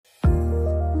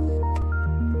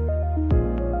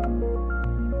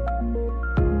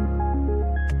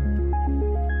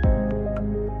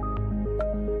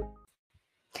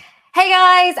Hey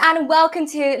guys, and welcome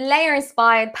to Layah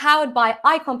Inspired, powered by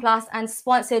Icon Plus and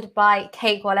sponsored by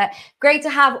Cake Wallet. Great to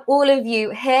have all of you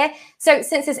here. So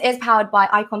since this is powered by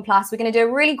Icon Plus, we're going to do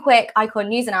a really quick Icon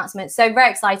news announcement. So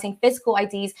very exciting, physical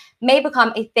IDs may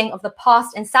become a thing of the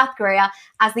past in South Korea,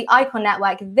 as the Icon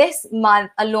Network this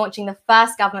month are launching the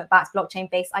first government-backed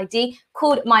blockchain-based ID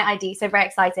called My ID. So very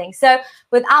exciting. So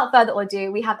without further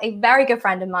ado, we have a very good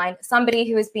friend of mine, somebody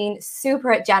who has been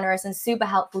super generous and super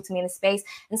helpful to me in the space,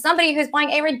 and somebody who's buying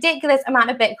a ridiculous amount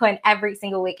of Bitcoin every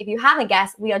single week. If you haven't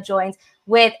guessed, we are joined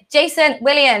with Jason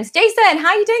Williams. Jason, how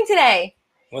are you doing today?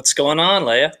 What's going on,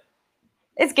 Layah?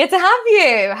 It's good to have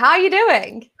you. How are you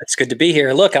doing? It's good to be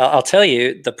here. Look, I'll tell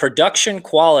you, the production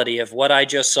quality of what I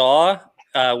just saw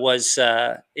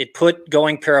it put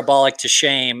going parabolic to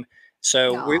shame.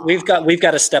 So we've got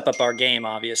to step up our game,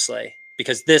 obviously,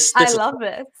 because this I love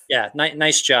this. Yeah,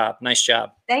 nice job. Nice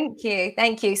job. Thank you.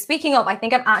 Thank you. Speaking of, I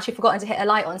think I've actually forgotten to hit a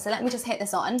light on. So let me just hit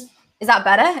this on. Is that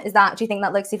better? Do you think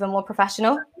that looks even more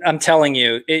professional? I'm telling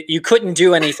you, you couldn't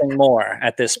do anything more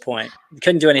at this point. You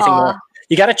couldn't do anything more.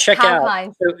 You got to check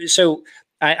out. So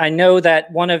I know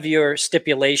that one of your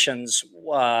stipulations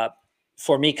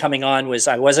for me coming on was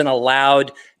I wasn't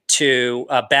allowed to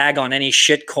bag on any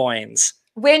shit coins.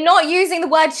 We're not using the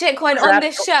word shitcoin on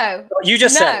this show. You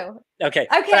just said it. Okay.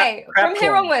 Okay. From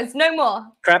here onwards, no more.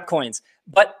 Crap coins.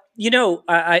 But, you know,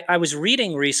 I was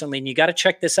reading recently, and you got to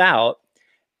check this out.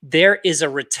 There is a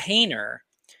retainer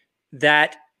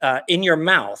that in your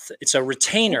mouth, it's a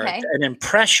retainer, an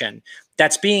impression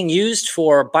that's being used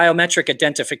for biometric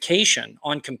identification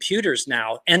on computers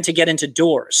now and to get into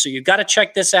doors. So you got to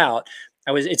check this out.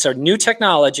 It's a new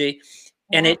technology.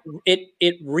 And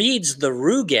it reads the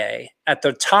rugae at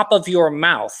the top of your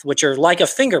mouth, which are like a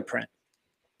fingerprint.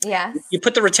 Yes. You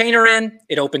put the retainer in,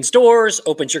 it opens doors,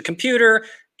 opens your computer,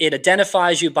 it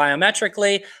identifies you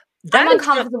biometrically. I'm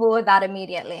uncomfortable with that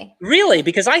immediately. Really?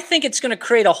 Because I think it's going to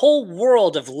create a whole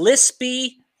world of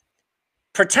lispy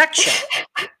protection.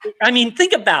 I mean,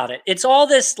 think about it. It's all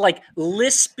this like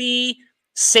lispy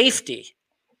safety.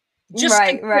 Just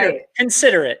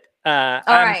consider it. All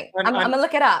right. I'm going to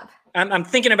look it up. I'm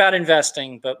thinking about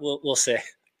investing, but we'll see.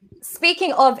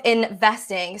 Speaking of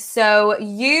investing, so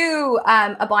you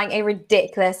are buying a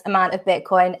ridiculous amount of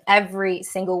Bitcoin every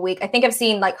single week. I think I've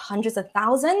seen like hundreds of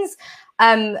thousands.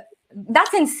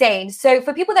 That's insane. So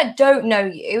for people that don't know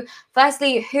you,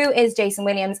 firstly, who is Jason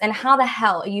Williams and how the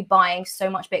hell are you buying so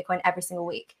much Bitcoin every single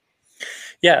week?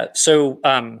 Yeah. So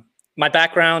my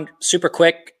background, super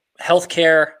quick,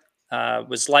 healthcare,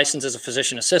 was licensed as a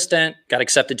physician assistant, got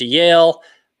accepted to Yale.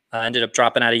 Ended up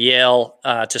dropping out of Yale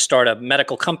to start a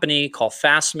medical company called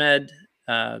FastMed.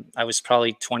 I was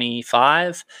probably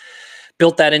 25.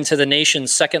 Built that into the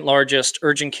nation's second largest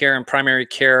urgent care and primary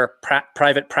care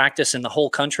private practice in the whole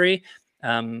country.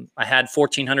 I had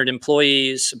 1,400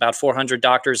 employees, about 400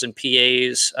 doctors and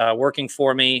PAs working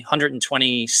for me,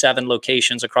 127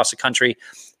 locations across the country.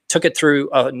 Took it through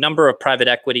a number of private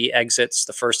equity exits,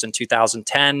 the first in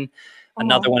 2010.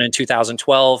 Another one in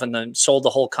 2012, and then sold the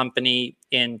whole company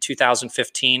in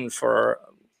 2015 for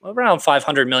around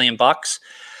 500 million bucks.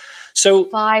 So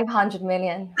 500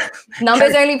 million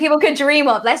numbers only people could dream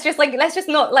of. Let's just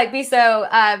not be so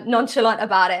nonchalant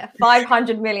about it.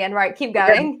 500 million, right? Keep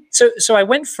going. So I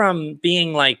went from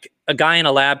being like a guy in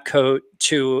a lab coat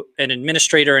to an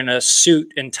administrator in a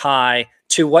suit and tie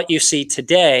to what you see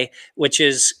today, which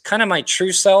is kind of my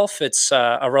true self. It's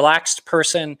a relaxed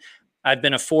person. I've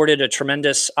been afforded a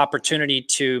tremendous opportunity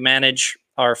to manage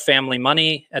our family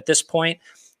money at this point.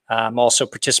 I'm also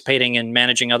participating in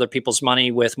managing other people's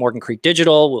money with Morgan Creek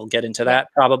Digital. We'll get into that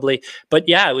probably. But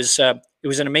yeah, it was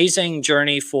an amazing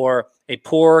journey for a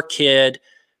poor kid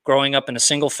growing up in a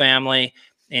single family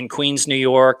in Queens, New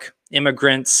York,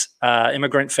 immigrant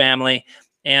family.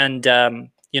 And,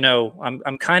 you know,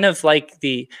 I'm kind of like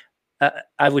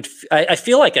I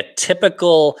feel like a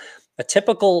typical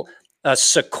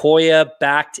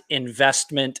Sequoia-backed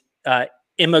investment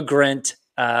immigrant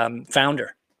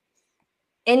founder.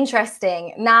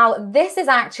 Interesting. Now, this is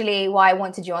actually why I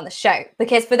wanted you on the show,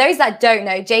 because for those that don't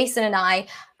know, Jason and I,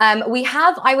 we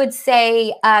have, I would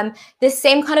say, the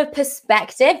same kind of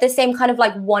perspective, the same kind of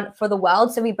like want for the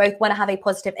world. So we both want to have a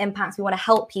positive impact. We want to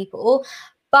help people.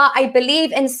 But I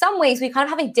believe in some ways we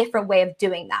kind of have a different way of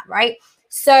doing that, right?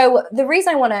 So the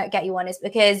reason I want to get you on is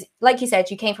because, like you said,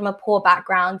 you came from a poor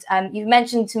background. You've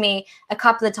mentioned to me a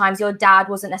couple of times your dad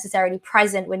wasn't necessarily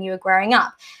present when you were growing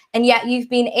up. And yet you've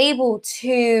been able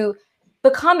to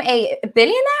become a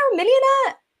billionaire,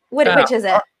 millionaire? Which is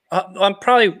it? I'm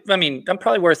probably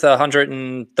worth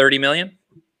 130 million.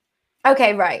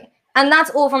 Okay, right. And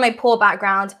that's all from a poor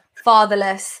background,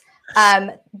 fatherless,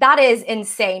 That is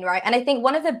insane, right? And I think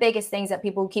one of the biggest things that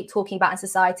people keep talking about in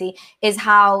society is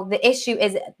how the issue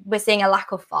is we're seeing a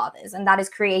lack of fathers, and that is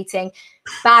creating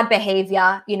bad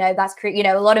behavior.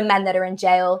 A lot of men that are in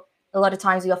jail, a lot of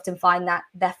times we often find that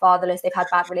they're fatherless, they've had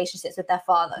bad relationships with their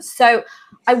fathers. So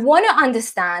I want to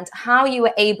understand how you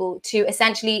were able to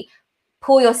essentially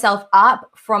pull yourself up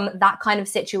from that kind of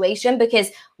situation,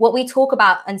 because what we talk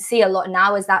about and see a lot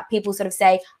now is that people sort of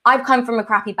say, I've come from a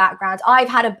crappy background. I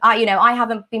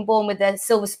haven't been born with a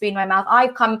silver spoon in my mouth.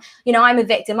 I'm a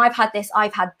victim. I've had this,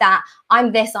 I've had that.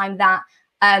 I'm this, I'm that.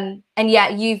 And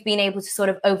yet you've been able to sort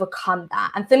of overcome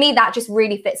that. And for me, that just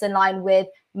really fits in line with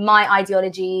my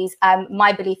ideologies,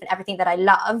 my belief in everything that I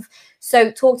love. So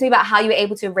talk to me about how you were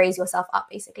able to raise yourself up,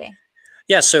 basically.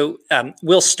 Yeah, so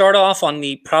we'll start off on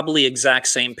the probably exact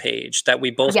same page, that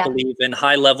we both believe in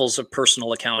high levels of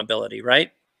personal accountability,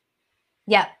 right?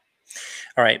 Yeah.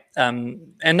 All right. And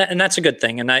that's a good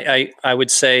thing. And I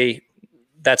would say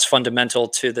that's fundamental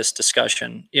to this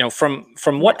discussion. From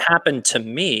what happened to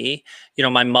me,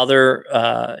 my mother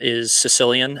is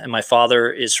Sicilian and my father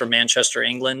is from Manchester,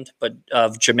 England, but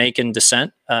of Jamaican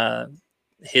descent.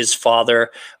 His father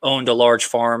owned a large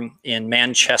farm in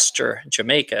Manchester,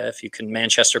 Jamaica, if you can,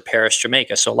 Manchester Parish,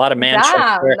 Jamaica. So a lot of Manchester.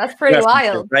 Damn, that's pretty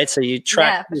wild. Right? So you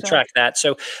track that.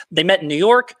 So they met in New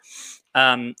York.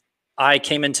 I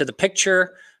came into the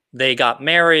picture. They got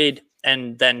married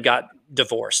and then got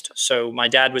divorced. So my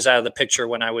dad was out of the picture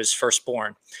when I was first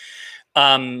born.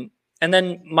 And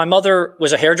then my mother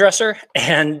was a hairdresser,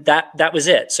 and that was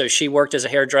it. So she worked as a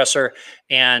hairdresser,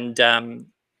 and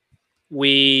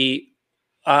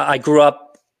I grew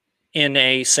up in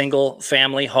a single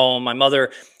family home. My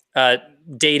mother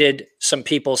dated some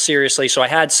people seriously. So I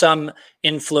had some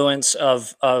influence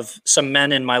of some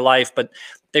men in my life, but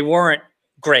they weren't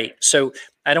great. So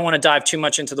I don't want to dive too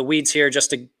much into the weeds here, just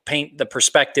to paint the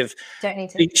perspective. Don't need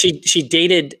to. She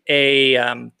dated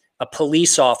a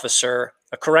police officer,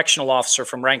 a correctional officer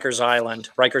from Rikers Island.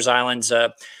 Rikers Island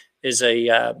is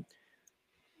a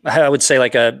I would say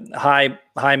like a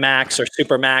high max or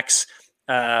super max.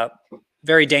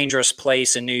 Very dangerous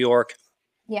place in New York,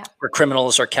 where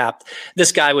criminals are capped.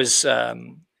 This guy was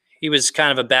he was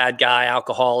kind of a bad guy,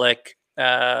 alcoholic,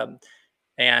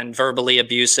 and verbally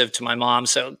abusive to my mom.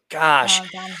 So, gosh,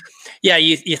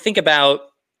 you think about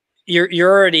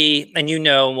you're already, and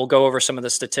and we'll go over some of the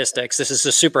statistics. This is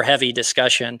a super heavy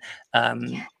discussion,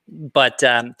 but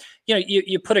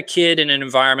you put a kid in an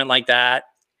environment like that.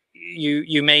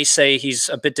 You may say he's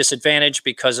a bit disadvantaged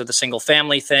because of the single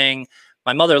family thing.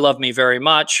 My mother loved me very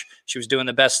much. She was doing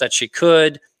the best that she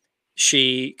could.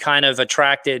 She kind of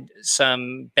attracted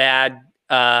some bad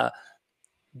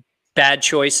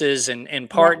choices and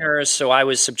partners. So I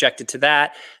was subjected to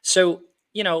that. So,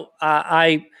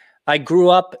 I grew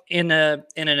up in an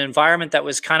environment that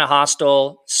was kind of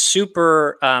hostile,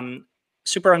 super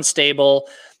unstable.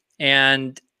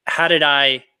 And how did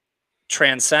I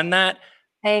transcend that?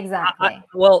 Exactly.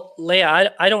 Well,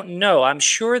 Layah, I don't know. I'm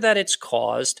sure that it's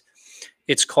caused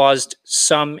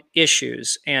some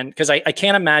issues. And because I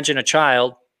can't imagine a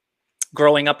child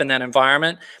growing up in that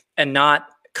environment and not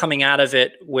coming out of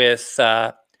it with,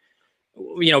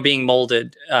 being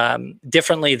molded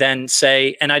differently than,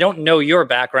 say, and I don't know your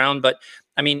background, but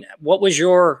I mean, what was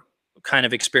your kind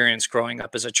of experience growing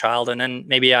up as a child? And then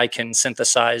maybe I can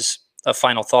synthesize a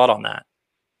final thought on that.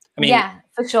 Yeah,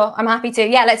 for sure. I'm happy to.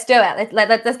 Yeah, let's do it.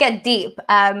 Let's get deep.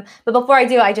 But before I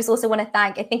do, I just also want to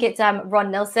thank, I think it's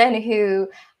Ron Nilsson, who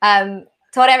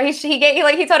told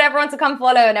he told everyone to come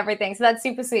follow and everything. So that's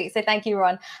super sweet. So thank you,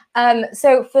 Ron.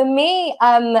 So for me,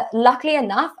 luckily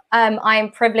enough,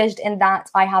 I'm privileged in that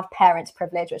I have parents'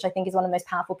 privilege, which I think is one of the most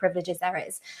powerful privileges there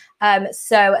is.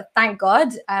 So thank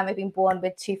God, I've been born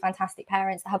with two fantastic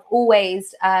parents that have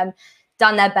always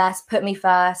done their best, put me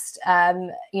first,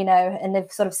 and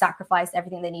they've sort of sacrificed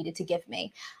everything they needed to give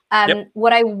me.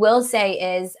 What I will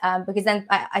say is, because then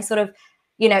I sort of,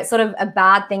 it's sort of a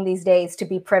bad thing these days to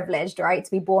be privileged, right? To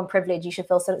be born privileged, you should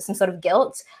feel some sort of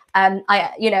guilt. And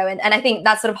I think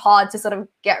that's sort of hard to sort of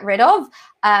get rid of.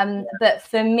 But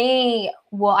for me,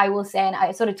 what I will say, and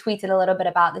I sort of tweeted a little bit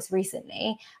about this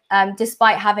recently,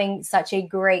 despite having such a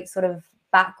great sort of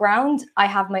background, I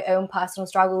have my own personal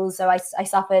struggles. So I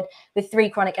suffered with 3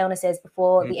 chronic illnesses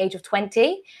before the age of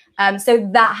 20. So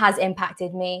that has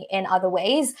impacted me in other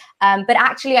ways. But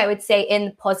actually, I would say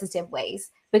in positive ways,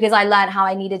 because I learned how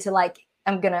I needed to I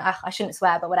shouldn't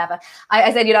swear, but whatever.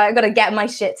 I said, I've got to get my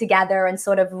shit together and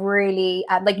sort of really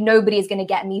nobody is going to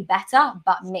get me better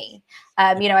but me.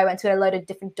 I went to a load of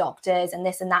different doctors and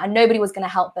this and that, and nobody was going to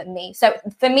help but me. So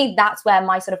for me, that's where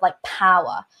my sort of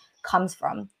power comes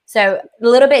from. So a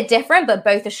little bit different, but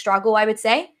both a struggle, I would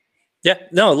say. Yeah,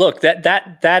 no, look,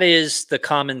 that is the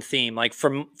common theme. Like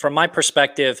from my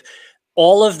perspective,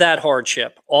 all of that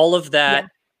hardship, all of that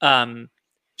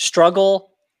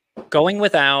struggle, going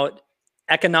without,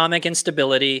 economic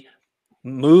instability,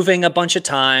 moving a bunch of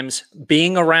times,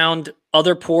 being around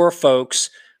other poor folks,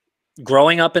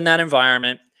 growing up in that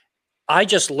environment, I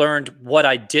just learned what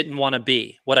I didn't want to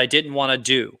be, what I didn't want to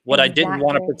do, what I didn't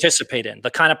want to participate in,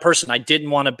 the kind of person I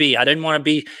didn't want to be. I didn't want to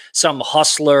be some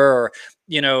hustler or,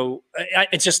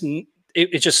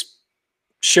 it just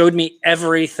showed me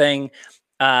everything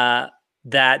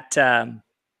that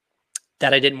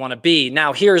I didn't want to be.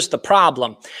 Now, here's the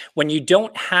problem. When you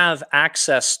don't have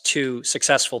access to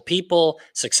successful people,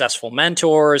 successful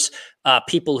mentors,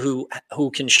 people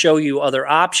who can show you other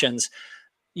options,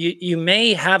 you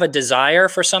may have a desire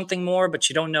for something more, but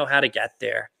you don't know how to get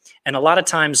there. And a lot of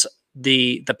times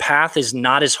the path is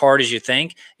not as hard as you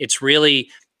think. It's really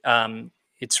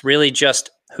just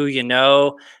who you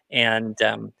know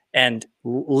and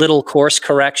little course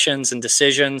corrections and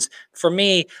decisions. For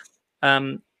me,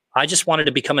 I just wanted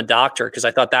to become a doctor because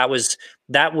I thought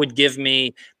that would give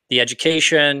me the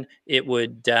education. It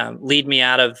would lead me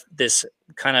out of this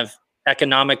kind of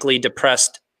economically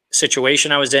depressed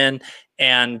situation I was in.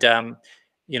 And,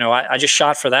 I just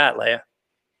shot for that, Layah.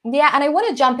 Yeah, and I want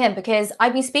to jump in because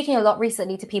I've been speaking a lot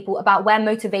recently to people about where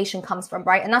motivation comes from,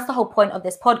 right? And that's the whole point of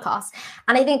this podcast.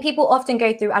 And I think people often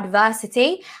go through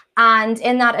adversity, and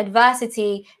in that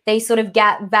adversity, they sort of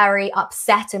get very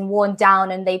upset and worn down,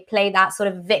 and they play that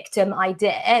sort of victim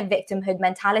idea, victimhood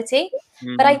mentality.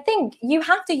 Mm-hmm. But I think you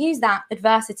have to use that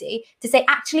adversity to say,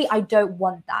 actually, I don't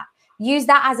want that. Use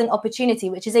that as an opportunity,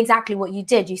 which is exactly what you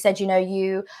did. You said,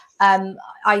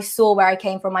 I saw where I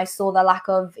came from. I saw the lack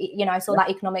of, I saw that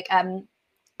economic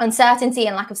uncertainty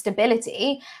and lack of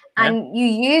stability. And you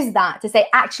use that to say,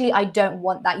 actually, I don't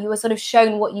want that. You were sort of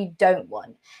shown what you don't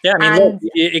want. Yeah, I mean, look,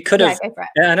 it could have,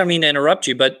 I don't mean to interrupt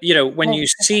you, but, when you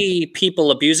see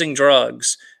people abusing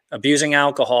drugs, abusing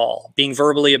alcohol, being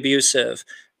verbally abusive,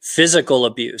 physical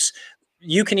abuse,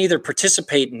 you can either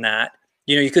participate in that.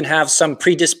 You can have some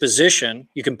predisposition.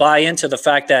 You can buy into the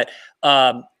fact that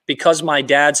because my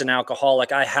dad's an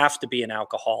alcoholic, I have to be an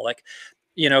alcoholic,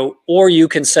 or you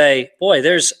can say, boy,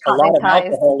 there's a lot of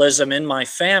alcoholism in my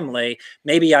family.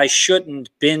 Maybe I shouldn't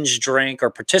binge drink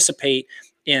or participate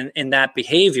in that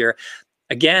behavior.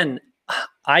 Again,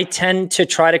 I tend to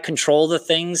try to control the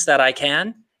things that I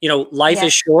can. Life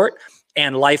is short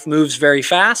and life moves very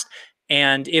fast.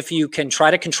 And if you can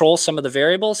try to control some of the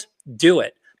variables, do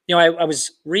it. I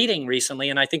was reading recently,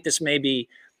 and I think this may be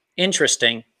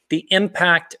interesting, the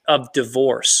impact of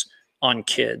divorce on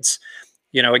kids.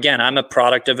 Again, I'm a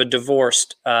product of a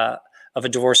divorced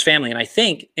family. And I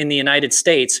think in the United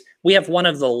States, we have one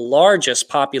of the largest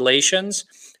populations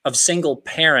of single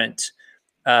parent,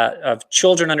 of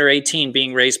children under 18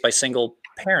 being raised by single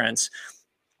parents.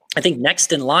 I think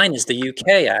next in line is the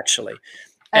UK, actually.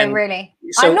 And really?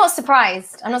 So, I'm not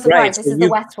surprised. Right, this is the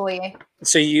West for you.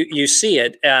 So you see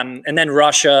it. And then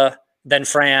Russia, then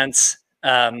France,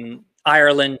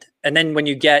 Ireland. And then when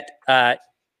you get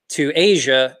to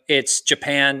Asia, it's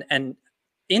Japan, and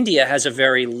India has a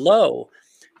very low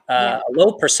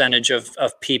percentage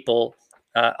of people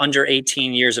under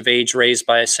 18 years of age raised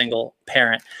by a single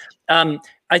parent. I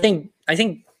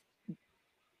think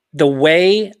the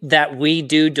way that we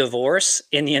do divorce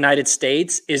in the United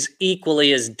States is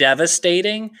equally as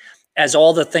devastating as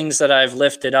all the things that I've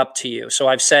lifted up to you. So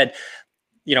I've said,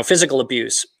 physical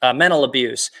abuse, mental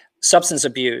abuse, substance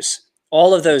abuse,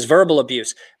 all of those, verbal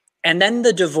abuse. And then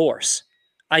the divorce,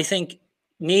 I think,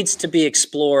 needs to be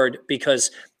explored,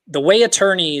 because the way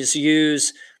attorneys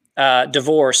use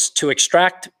divorce to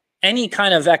extract any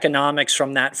kind of economics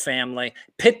from that family,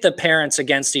 pit the parents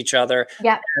against each other,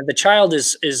 and the child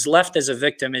is left as a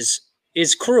victim is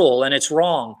cruel, and it's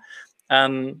wrong.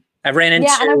 I ran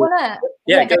into... and I want to...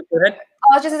 go ahead.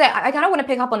 I was just going to say, I kind of want to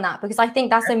pick up on that, because I think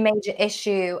that's a major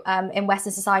issue in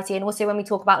Western society. And also when we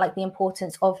talk about like the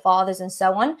importance of fathers and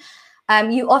so on,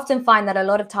 you often find that a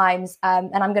lot of times,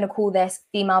 and I'm going to call this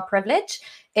female privilege,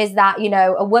 is that,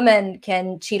 a woman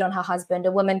can cheat on her husband,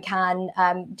 a woman can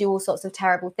do all sorts of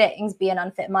terrible things, be an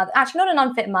unfit mother, actually not an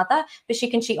unfit mother, but she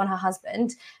can cheat on her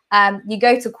husband. You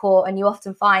go to court and you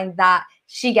often find that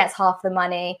she gets half the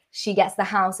money, she gets the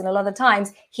house, and a lot of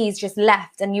times he's just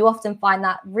left. And you often find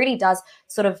that really does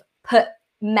sort of put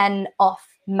men off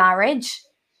marriage.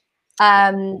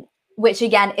 which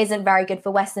again isn't very good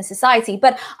for Western society.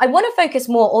 But I want to focus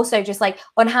more also just like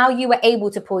on how you were able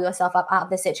to pull yourself up out of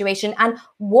this situation and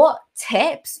what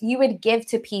tips you would give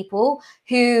to people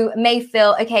who may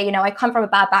feel, okay, you know, I come from a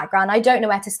bad background, I don't know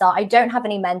where to start, I don't have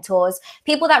any mentors,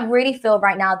 people that really feel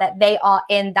right now that they are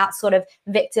in that sort of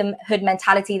victimhood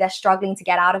mentality, they're struggling to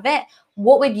get out of it.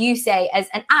 What would you say as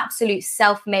an absolute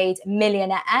self-made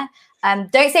millionaire?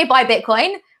 Don't say buy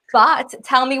Bitcoin, but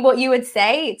tell me what you would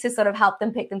say to sort of help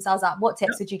them pick themselves up. What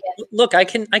tips would you give? Look, I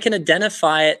can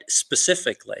identify it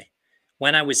specifically.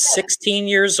 When I was 16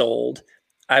 years old,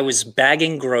 I was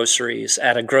bagging groceries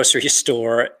at a grocery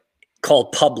store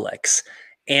called Publix.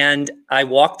 And I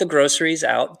walked the groceries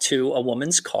out to a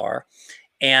woman's car.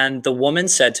 And the woman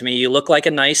said to me, "You look like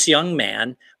a nice young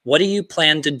man. What do you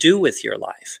plan to do with your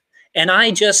life?" And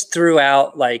I just threw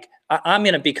out like, "I'm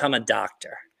going to become a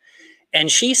doctor."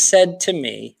 And she said to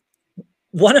me,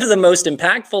 one of the most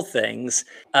impactful things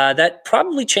that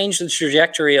probably changed the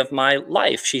trajectory of my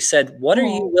life. She said, "What are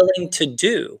you willing to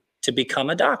do to become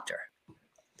a doctor?"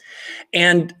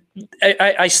 And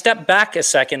I stepped back a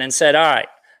second and said, "All right,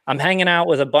 I'm hanging out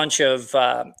with a bunch of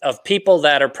people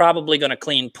that are probably going to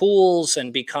clean pools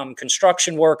and become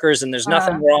construction workers, and there's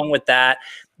nothing wrong with that.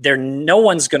 No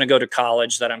one's going to go to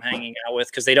college that I'm hanging out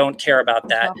with because they don't care about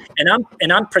that.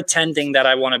 And I'm pretending that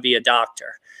I want to be a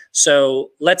doctor.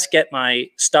 So let's get my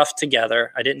stuff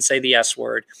together." I didn't say the S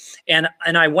word. And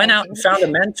I went out and found a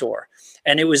mentor.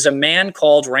 And it was a man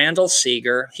called Randall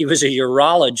Seeger. He was a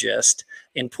urologist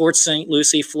in Port St.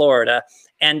 Lucie, Florida.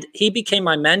 And he became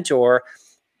my mentor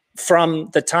from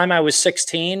the time I was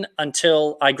 16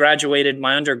 until I graduated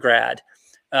my undergrad.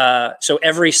 So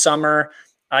every summer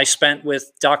I spent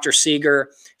with Dr.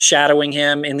 Seeger, shadowing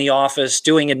him in the office,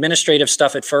 doing administrative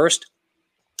stuff at first,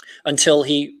 until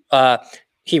he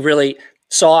really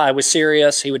saw I was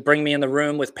serious. He would bring me in the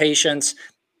room with patients,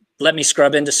 let me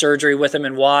scrub into surgery with him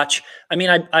and watch. I mean,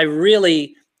 I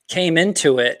really came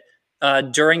into it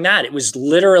during that. It was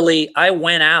literally, I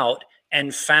went out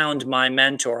and found my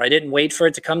mentor. I didn't wait for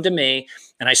it to come to me.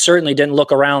 And I certainly didn't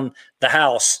look around the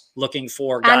house looking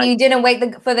for guys. And you didn't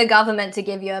wait for the government to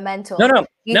give you a mentor. No.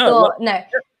 No.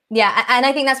 Yeah. And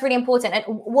I think that's really important. And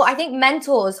what I think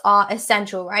mentors are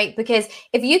essential, right? Because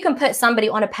if you can put somebody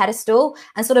on a pedestal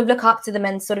and sort of look up to them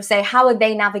and sort of say, how are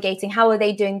they navigating? How are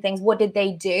they doing things? What did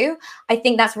they do? I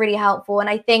think that's really helpful. And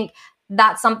I think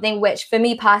that's something which for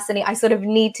me personally, I sort of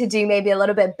need to do maybe a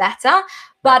little bit better.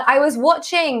 But I was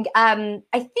watching, I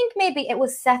think maybe it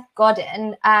was Seth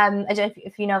Godin. I don't know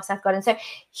if you know of Seth Godin. So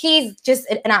he's just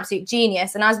an absolute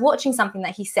genius. And I was watching something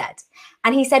that he said.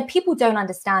 And he said, people don't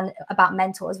understand about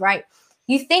mentors, right?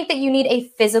 You think that you need a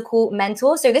physical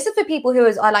mentor. So this is for people who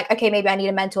are like, okay, maybe I need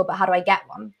a mentor, but how do I get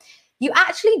one? You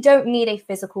actually don't need a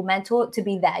physical mentor to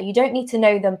be there. You don't need to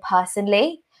know them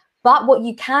personally. But what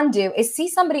you can do is see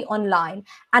somebody online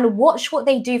and watch what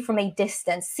they do from a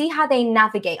distance, see how they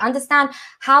navigate, understand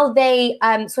how they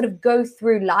sort of go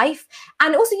through life.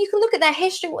 And also you can look at their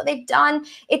history, what they've done.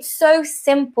 It's so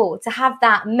simple to have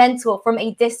that mentor from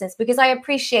a distance, because I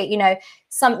appreciate,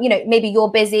 maybe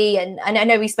you're busy. And I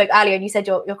know we spoke earlier and you said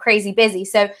you're crazy busy.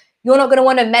 So you're not going to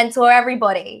want to mentor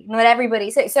everybody, not everybody.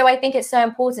 So I think it's so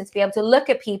important to be able to look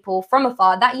at people from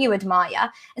afar that you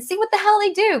admire and see what the hell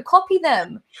they do, copy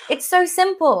them. It's so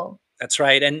simple. That's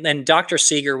right. And Dr.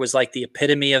 Seeger was like the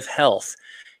epitome of health.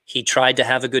 He tried to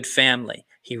have a good family.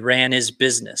 He ran his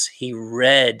business. He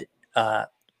read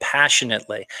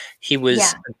passionately. He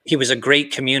was a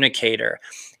great communicator.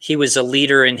 He was a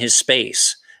leader in his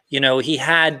space. He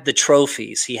had the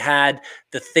trophies. He had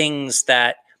the things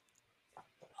that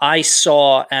I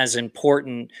saw as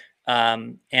important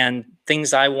and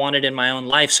things I wanted in my own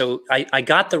life. So I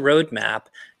got the roadmap.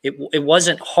 It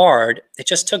wasn't hard. It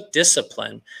just took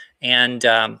discipline. And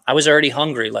I was already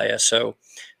hungry, Layah. So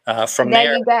from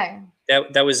there, you go.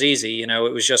 That was easy.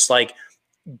 It was just like,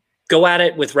 go at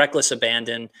it with reckless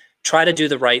abandon, try to do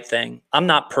the right thing. I'm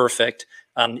not perfect.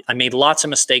 I made lots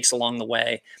of mistakes along the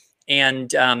way.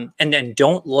 And then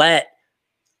don't let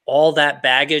all that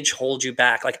baggage hold you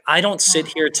back. Like, I don't sit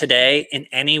here today in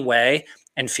any way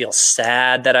and feel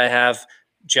sad that I have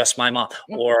just my mom,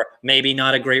 or maybe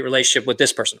not a great relationship with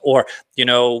this person, or,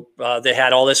 they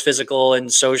had all this physical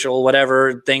and social,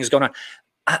 whatever things going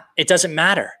on. It doesn't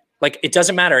matter. Like, it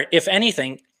doesn't matter. If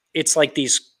anything, it's like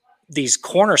these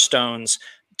cornerstones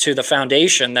to the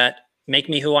foundation that make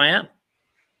me who I am.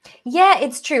 Yeah,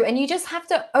 it's true. And you just have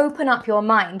to open up your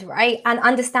mind, right? And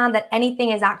understand that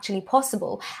anything is actually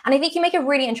possible. And I think you make a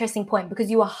really interesting point, because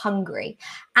you are hungry.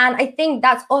 And I think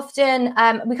that's often,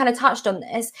 we kind of touched on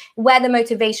this, where the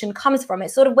motivation comes from.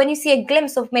 It's sort of when you see a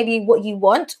glimpse of maybe what you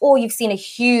want, or you've seen a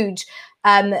huge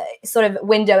sort of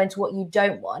window into what you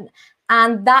don't want.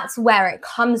 And that's where it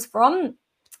comes from.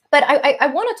 But I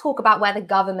want to talk about where the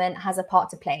government has a part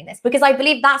to play in this, because I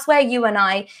believe that's where you and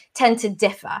I tend to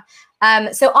differ.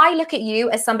 So I look at you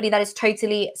as somebody that is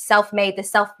totally self-made, the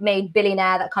self-made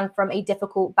billionaire that comes from a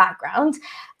difficult background.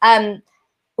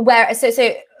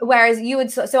 Whereas you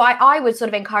would, I would sort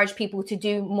of encourage people to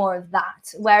do more of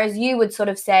that. Whereas you would sort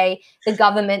of say the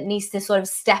government needs to sort of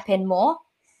step in more.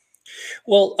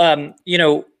 Well, you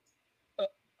know,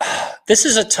 this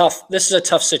is a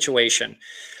tough situation.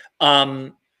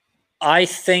 I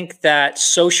think that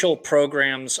social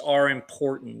programs are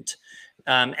important,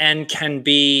 and can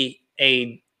be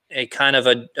a kind of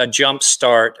a jump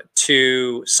start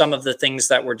to some of the things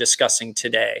that we're discussing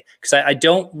today. Because I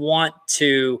don't want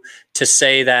to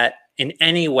say that in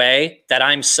any way that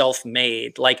I'm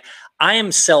self-made. Like, I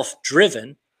am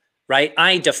self-driven, right?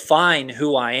 I define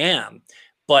who I am,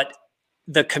 but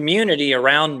the community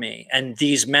around me and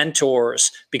these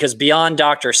mentors, because beyond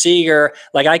Dr. Seeger,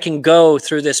 like, I can go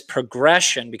through this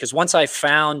progression, because once I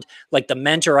found like the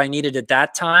mentor I needed at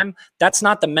that time, that's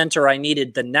not the mentor I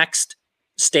needed the next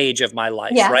stage of my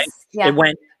life, yes, right? Yeah. It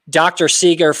went Dr.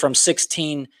 Seeger from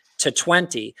 16 to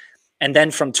 20. And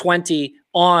then from 20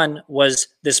 on was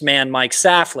this man, Mike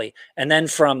Safley. And then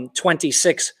from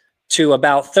 26 to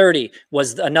about 30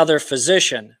 was another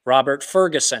physician, Robert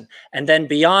Ferguson. And then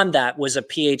beyond that was a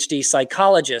PhD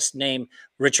psychologist named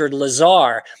Richard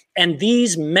Lazar. And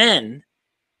these men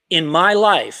in my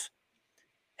life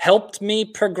helped me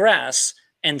progress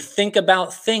and think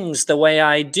about things the way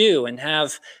I do, and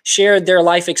have shared their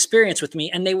life experience with me.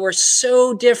 And they were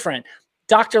so different.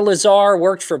 Dr. Lazar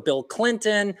worked for Bill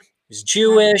Clinton. He was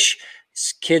Jewish.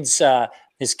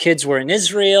 His kids were in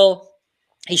Israel.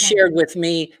 He shared with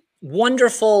me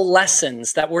wonderful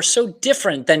lessons that were so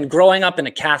different than growing up in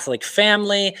a Catholic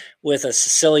family with a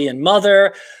Sicilian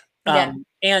mother.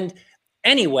 And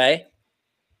anyway,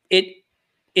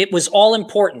 it was all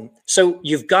important. So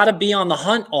you've got to be on the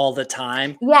hunt all the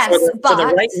time for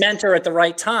the right mentor at the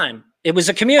right time. It was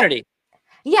a community.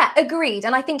 Yeah, agreed.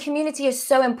 And I think community is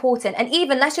so important. And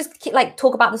even, let's just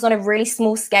talk about this on a really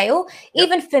small scale. Yep.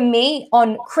 Even for me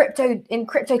in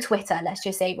crypto Twitter, let's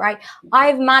just say, right,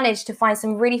 I've managed to find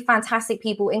some really fantastic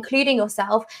people, including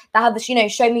yourself, that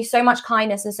have, shown me so much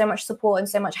kindness and so much support and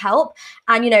so much help.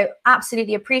 And,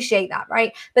 absolutely appreciate that,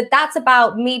 right? But that's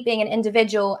about me being an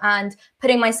individual and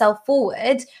putting myself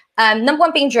forward. Number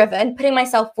one, being driven, putting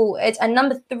myself forward. And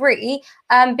number three,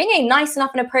 being a nice enough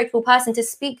and approachable person to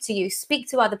speak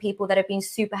to other people that have been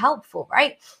super helpful,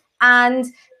 right? And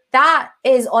that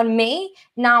is on me.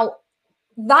 Now,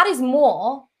 that is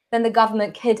more than the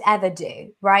government could ever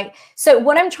do, right? So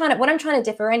what I'm trying to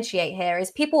differentiate here is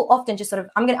people often just sort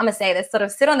of, I'm gonna say this, sort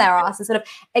of sit on their ass and sort of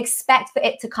expect for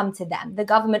it to come to them. The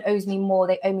government owes me more,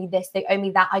 they owe me this, they owe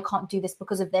me that, I can't do this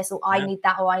because of this, or I need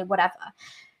that, or I whatever.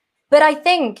 But I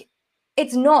think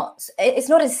it's not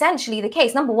essentially the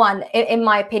case. Number one, in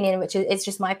my opinion, which is it's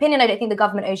just my opinion, I don't think the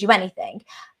government owes you anything.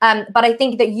 But I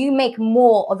think that you make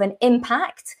more of an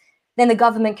impact than the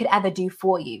government could ever do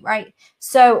for you, right?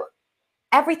 So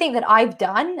everything that I've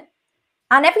done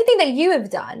and everything that you have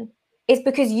done is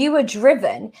because you were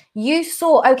driven. You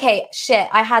saw, okay, shit,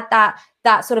 I had that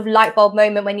sort of light bulb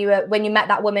moment when you met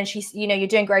that woman. She's, you're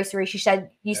doing groceries. She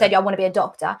said, you said, I want to be a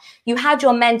doctor. You had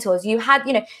your mentors. You had,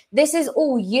 this is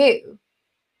all you.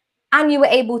 And you were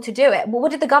able to do it. Well,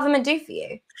 what did the government do for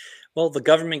you? Well, the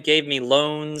government gave me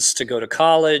loans to go to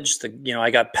college.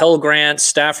 I got Pell Grants,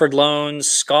 Stafford loans,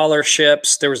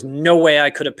 scholarships. There was no way I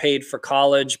could have paid for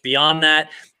college. Beyond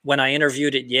that, when I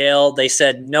interviewed at Yale, they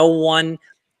said no one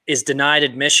is denied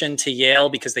admission to Yale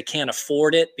because they can't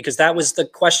afford it, because that was the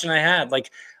question I had.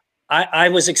 Like, I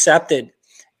was accepted.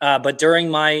 But during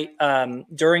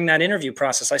that interview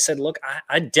process, I said, look,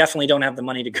 I definitely don't have the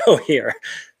money to go here.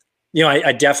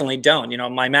 I definitely don't.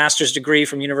 My master's degree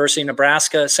from University of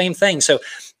Nebraska, same thing. So,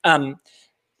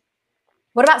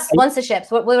 what about sponsorships?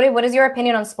 What is your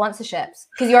opinion on sponsorships?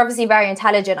 Because you're obviously very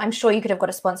intelligent. I'm sure you could have got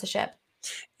a sponsorship.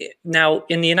 Now,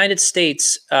 in the United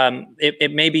States,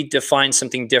 it maybe defines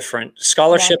something different.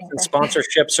 Scholarships and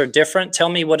sponsorships are different. Tell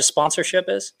me what a sponsorship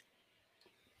is.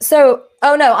 So,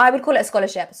 oh no, I would call it a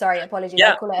scholarship. Sorry, apologies.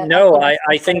 Yeah,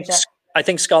 I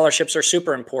think scholarships are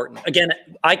super important. Again,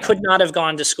 I could not have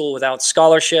gone to school without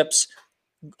scholarships,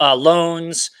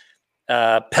 loans,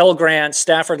 Pell Grants,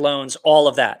 Stafford loans, all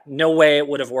of that. No way it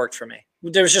would have worked for me.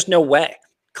 There was just no way.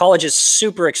 College is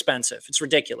super expensive. It's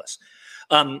ridiculous.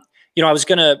 I was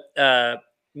going to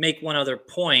make one other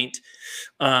point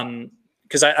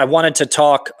because I wanted to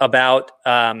talk about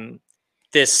the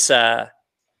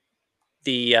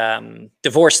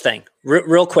divorce thing,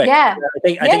 Real quick. Yeah. I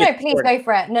think No, please go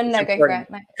for it. No, go for it.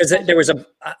 Because there was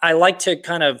I like to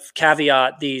kind of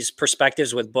caveat these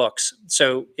perspectives with books.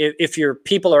 So if your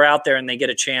people are out there and they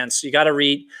get a chance, you got to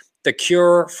read The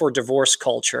Cure for Divorce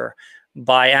Culture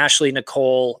by Ashley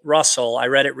Nicole Russell. I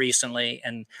read it recently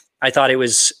and I thought it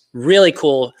was really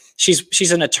cool.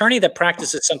 She's an attorney that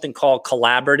practices something called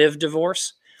collaborative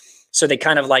divorce. So they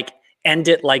kind of like end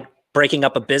it like breaking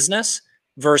up a business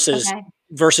versus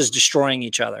destroying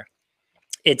each other.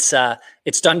 It's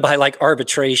done by like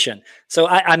arbitration. So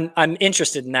I'm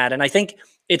interested in that, and I think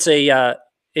it's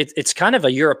it's kind of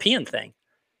a European thing.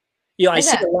 You know, I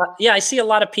see a lot. Yeah, I see a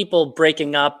lot of people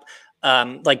breaking up,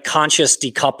 like conscious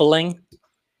decoupling.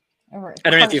 I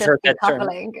don't know if you've heard that term.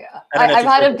 I've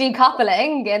heard of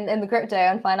decoupling in the crypto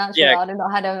and financial world, and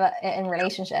not heard of it in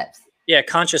relationships. Yeah,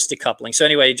 conscious decoupling. So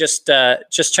anyway, just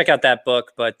check out that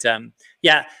book. But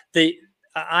yeah,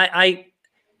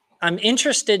 I'm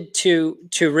interested to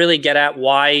really get at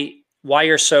why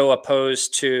you're so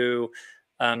opposed to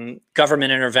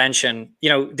government intervention. You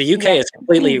know, the UK is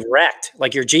completely wrecked.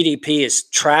 Like your GDP is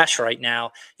trash right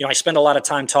now. You know, I spend a lot of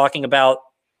time talking about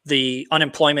the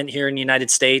unemployment here in the United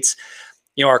States,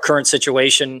 you know, our current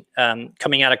situation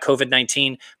coming out of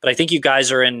COVID-19. But I think you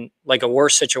guys are in like a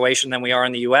worse situation than we are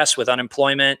in the US with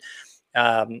unemployment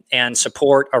and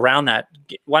support around that.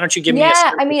 Why don't you give me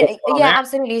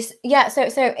absolutely. Yeah.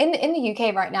 So in the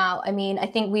UK right now, I mean, I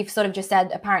think we've sort of just said,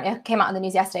 apparently it came out in the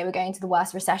news yesterday, we're going to the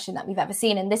worst recession that we've ever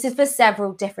seen. And this is for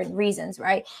several different reasons,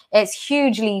 right? It's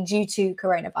hugely due to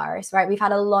coronavirus, right? We've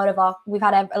had a lot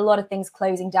of things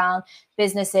closing down,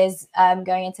 businesses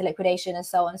going into liquidation and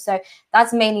so on. So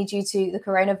that's mainly due to the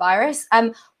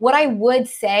coronavirus. What I would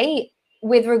say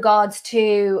with regards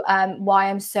to why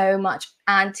I'm so much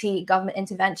anti-government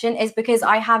intervention is because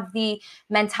I have the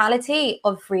mentality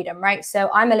of freedom, right? So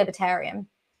I'm a libertarian.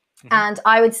 And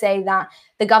I would say that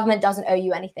the government doesn't owe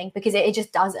you anything because it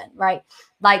just doesn't, right?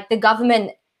 Like the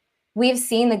government, we've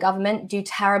seen the government do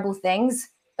terrible things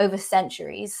over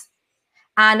centuries.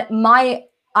 And my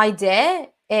idea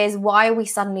is, why are we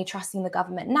suddenly trusting the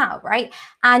government now, right?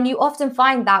 And you often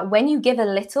find that when you give a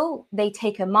little, they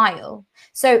take a mile.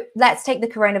 So let's take the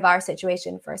coronavirus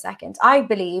situation for a second. I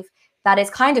believe that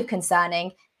it's kind of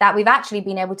concerning that we've actually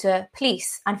been able to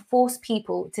police and force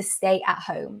people to stay at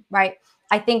home, right?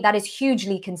 I think that is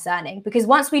hugely concerning because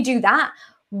once we do that,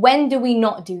 when do we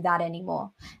not do that anymore?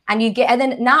 And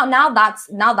then now that's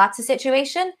a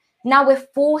situation. Now we're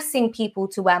forcing people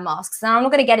to wear masks. And I'm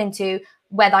not going to get into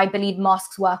whether I believe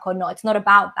masks work or not. It's not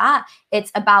about that.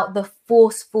 It's about the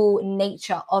forceful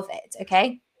nature of it,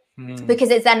 okay? Because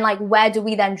it's then like, where do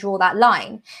we then draw that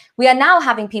line? We are now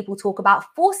having people talk about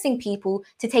forcing people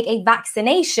to take a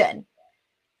vaccination,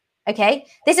 okay?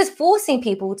 This is forcing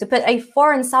people to put a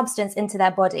foreign substance into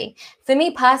their body. For me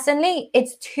personally,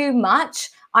 it's too much.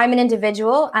 I'm an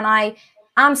individual and I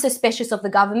am suspicious of the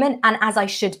government, and as I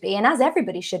should be, and as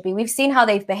everybody should be. We've seen how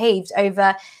they've behaved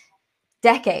over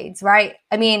decades, right?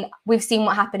 I mean, we've seen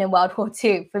what happened in World War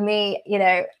II. For me, you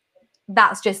know,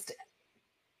 that's just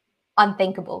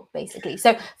unthinkable, basically.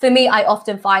 So for me, I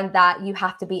often find that you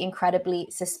have to be incredibly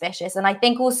suspicious. And I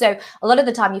think also a lot of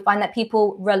the time you find that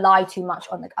people rely too much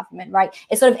on the government, right?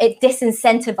 It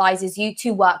disincentivizes you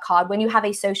to work hard. When you have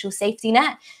a social safety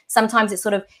net, sometimes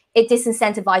it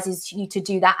disincentivizes you to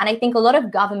do that. And I think a lot of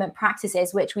government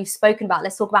practices, which we've spoken about,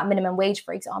 let's talk about minimum wage,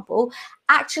 for example,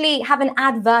 actually have an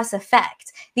adverse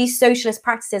effect. These socialist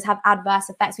practices have adverse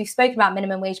effects. We've spoken about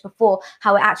minimum wage before,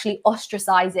 how it actually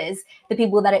ostracizes the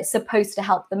people that it's supposed to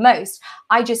help the most.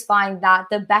 I just find that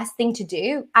the best thing to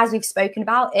do, as we've spoken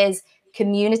about, is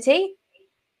community.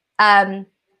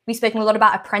 We've spoken a lot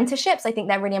about apprenticeships. I think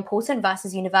they're really important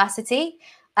versus university.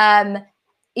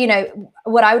 You know,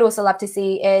 what I would also love to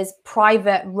see is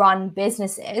private run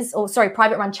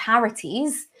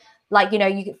charities, like, you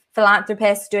know,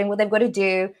 philanthropists doing what they've got to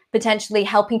do, potentially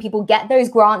helping people get those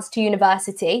grants to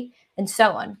university and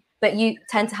so on. But you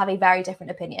tend to have a very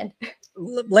different opinion.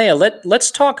 Layah,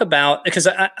 let's talk about, because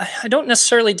I don't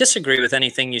necessarily disagree with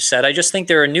anything you said. I just think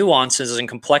there are nuances and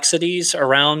complexities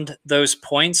around those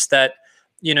points that,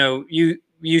 you know,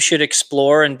 you should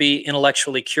explore and be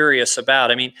intellectually curious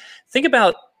about. I mean, think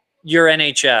about your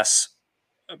NHS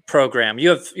program. You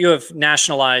have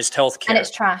nationalized healthcare. And it's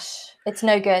trash. It's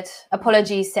no good.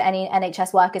 Apologies to any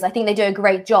NHS workers. I think they do a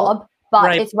great job,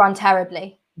 but it's run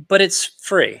terribly. But it's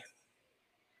free.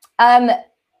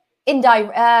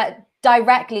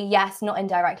 Directly, yes. Not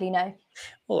indirectly, no.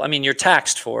 Well, I mean, you're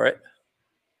taxed for it,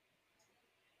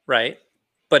 right?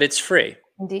 But it's free.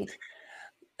 Indeed.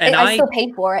 And I still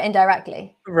pay for it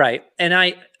indirectly. Right. And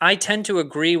I tend to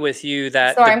agree with you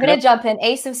that. Sorry, I'm going to jump in.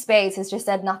 Ace of Spades has just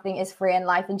said nothing is free in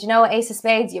life. And do you know what, Ace of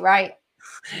Spades? You're right.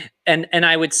 And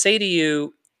I would say to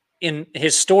you,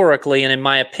 historically and in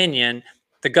my opinion,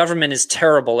 the government is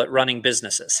terrible at running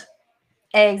businesses.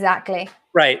 Exactly.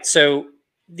 Right. So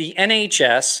the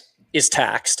NHS is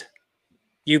taxed.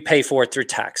 You pay for it through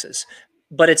taxes,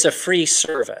 but it's a free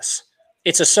service.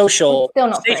 It's a social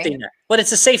safety net, but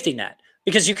it's a safety net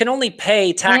because you can only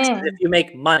pay taxes if you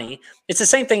make money. It's the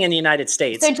same thing in the United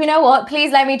States. So do you know what?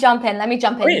 Please let me jump in.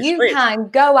 Please. You can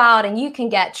go out and you can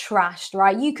get trashed,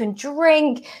 right? You can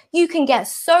drink. You can get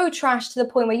so trashed to the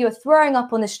point where you're throwing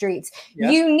up on the streets.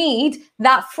 Yes. You need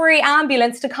that free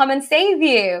ambulance to come and save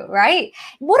you, right?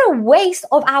 What a waste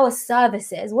of our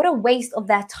services. What a waste of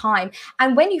their time.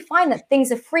 And when you find that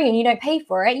things are free and you don't pay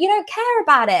for it, you don't care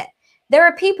about it. There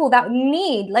are people that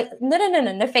need, like, no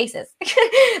faces.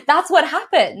 That's what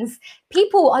happens.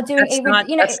 People are doing,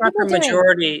 that's not the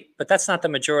majority, but that's not the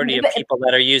majority of people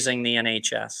that are using the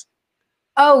NHS.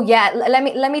 Oh yeah, let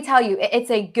me tell you,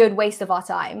 it's a good waste of our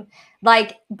time.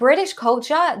 Like British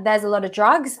culture, there's a lot of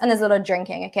drugs and there's a lot of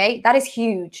drinking. Okay, that is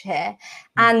huge here,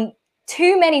 and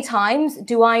too many times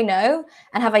do I know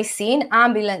and have I seen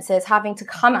ambulances having to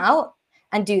come out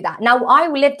and do that. Now, I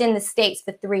lived in the States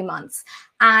for 3 months,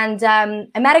 and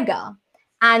I met a girl,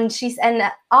 and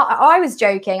I was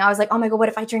joking. I was like, oh my God, what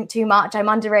if I drink too much? I'm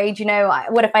underage, you know,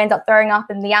 what if I end up throwing up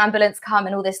and the ambulance come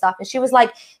and all this stuff? And she was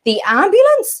like, the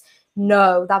ambulance?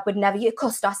 No, that would never, it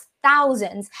cost us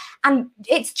thousands. And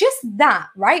it's just that,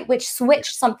 right? Which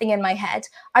switched something in my head.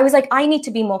 I was like, I need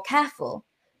to be more careful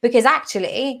because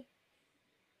actually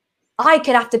I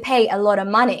could have to pay a lot of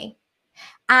money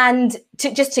and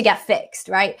just to get fixed,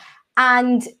 right?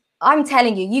 And I'm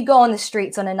telling you, you go on the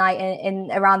streets on a night in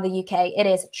around the UK, it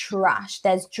is trash.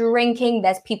 There's drinking,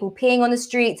 there's people peeing on the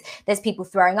streets, there's people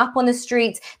throwing up on the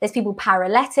streets, there's people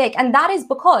paralytic, and that is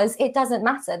because it doesn't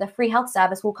matter. The free health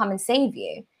service will come and save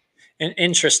you.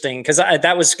 Interesting, because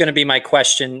that was going to be my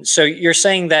question. So you're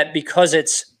saying that because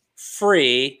it's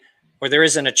free, or there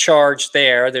isn't a charge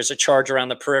there's a charge around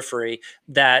the periphery,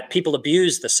 that people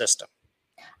abuse the system.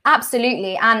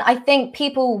 Absolutely. And I think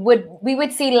we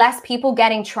would see less people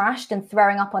getting trashed and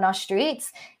throwing up on our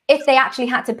streets if they actually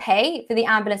had to pay for the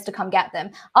ambulance to come get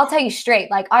them. I'll tell you straight,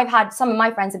 like I've had some of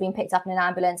my friends have been picked up in an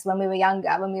ambulance when we were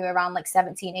younger, when we were around like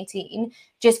 17, 18,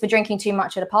 just for drinking too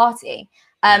much at a party.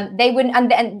 They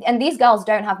wouldn't, and these girls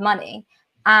don't have money,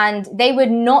 and they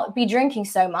would not be drinking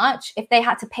so much if they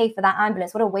had to pay for that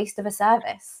ambulance. What a waste of a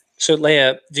service. So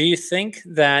Layah, do you think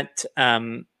that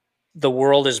the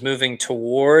world is moving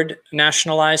toward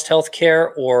nationalized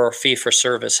healthcare or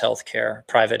fee-for-service healthcare,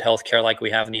 private healthcare like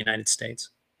we have in the United States?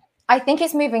 I think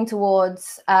it's moving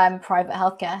towards private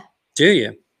healthcare. Do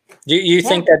you? You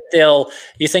think that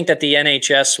you think that the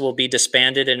NHS will be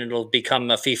disbanded and it'll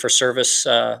become a fee-for-service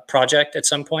project at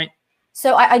some point?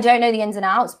 So I don't know the ins and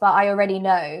outs, but I already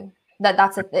know that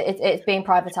it's being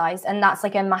privatized, and that's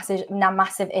like a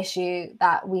massive issue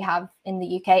that we have in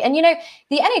the UK. And you know,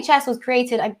 the NHS was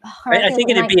created. I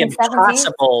think it'd be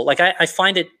impossible. Like I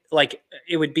find it like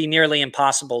it would be nearly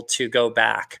impossible to go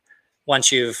back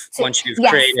once you've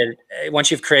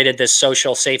created this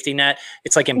social safety net.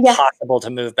 It's like impossible to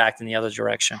move back in the other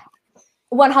direction.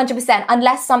 100%,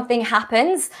 unless something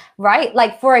happens, right?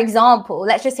 Like, for example,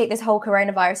 let's just take this whole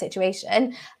coronavirus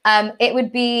situation. It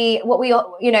would be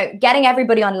getting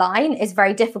everybody online is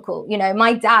very difficult. You know,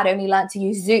 my dad only learned to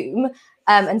use Zoom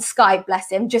and Skype, bless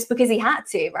him, just because he had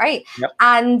to, right? Yep.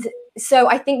 And so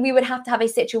I think we would have to have a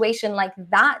situation like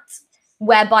that,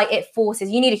 whereby it forces,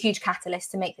 you need a huge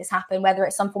catalyst to make this happen, whether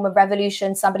it's some form of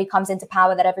revolution, somebody comes into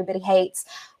power that everybody hates.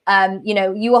 You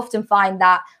know, you often find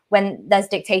that when there's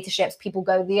dictatorships, people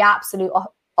go the absolute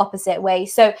opposite way.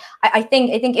 So I think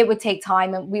it would take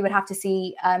time, and we would have to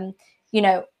see, you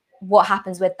know, what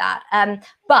happens with that.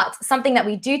 But something that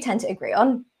we do tend to agree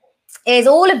on is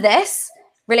all of this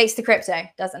relates to crypto,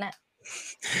 doesn't it?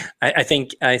 I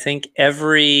think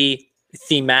every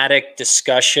thematic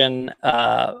discussion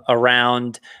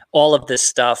around all of this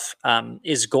stuff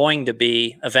is going to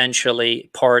be eventually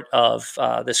part of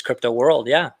this crypto world.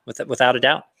 Yeah, without a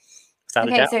doubt. So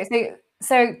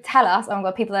tell us. Oh my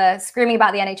God, people are screaming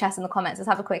about the NHS in the comments. Let's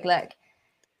have a quick look.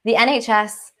 The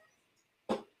NHS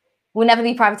will never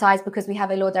be privatized because we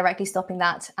have a law directly stopping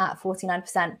that at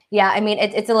 49%. Yeah, I mean,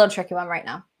 it's a little tricky one right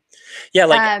now. Yeah,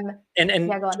 like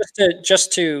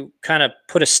just to kind of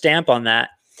put a stamp on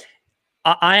that,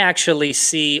 I actually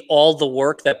see all the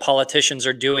work that politicians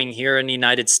are doing here in the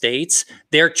United States.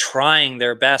 They're trying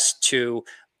their best to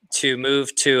to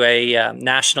move to a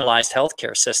nationalized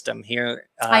healthcare system here.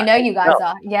 I know you guys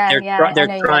are. Yeah,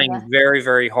 they're trying very,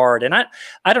 very hard. And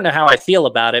I don't know how I feel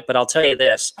about it, but I'll tell you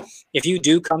this. If you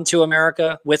do come to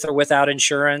America with or without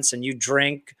insurance and you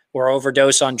drink or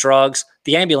overdose on drugs,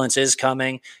 the ambulance is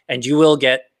coming and you will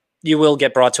get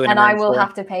brought to an emergency. And I will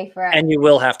have to pay for it. And you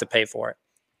will have to pay for it.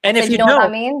 And so if you know don't, what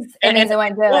that means? It means I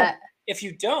won't do it. If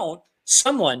you don't,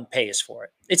 someone pays for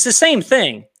it. It's the same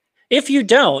thing. If you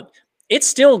don't, it's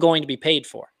still going to be paid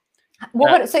for.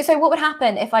 So what would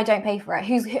happen if I don't pay for it?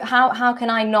 How can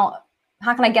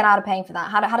I get out of paying for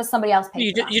that? How does somebody else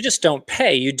pay for that? You just don't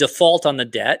pay. You default on the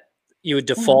debt. You would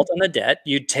default on the debt.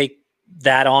 You'd take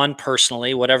that on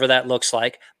personally, whatever that looks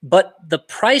like. But the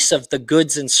price of the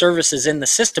goods and services in the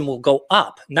system will go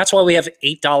up. And that's why we have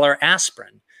 $8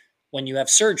 aspirin when you have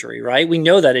surgery, right? We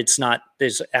know that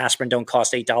there's aspirin don't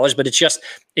cost $8, but it's just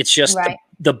right.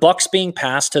 the buck's being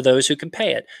passed to those who can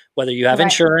pay it, whether you have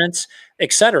insurance,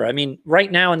 et cetera. I mean,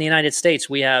 right now in the United States,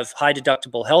 we have high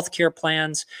deductible healthcare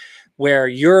plans where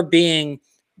you're being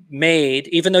made,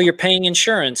 even though you're paying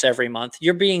insurance every month,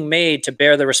 you're being made to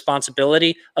bear the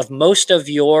responsibility of most of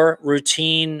your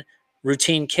routine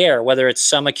care, whether it's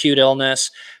some acute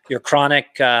illness, your chronic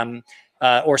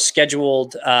or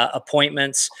scheduled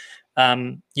appointments.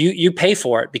 You pay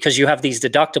for it because you have these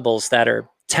deductibles that are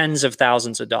tens of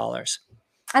thousands of dollars.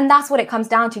 And that's what it comes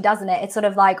down to, doesn't it? It's sort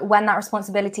of like when that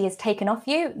responsibility is taken off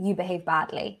you, you behave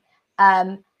badly.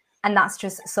 And that's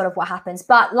just sort of what happens.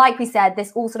 But like we said,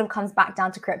 this all sort of comes back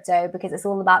down to crypto because it's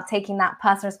all about taking that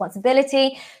personal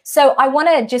responsibility. So I want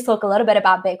to just talk a little bit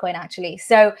about Bitcoin, actually.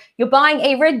 So you're buying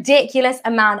a ridiculous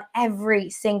amount every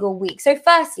single week. So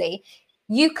firstly,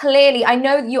 you clearly, I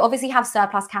know you obviously have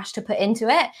surplus cash to put into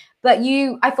it, but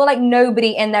I feel like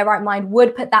nobody in their right mind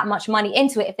would put that much money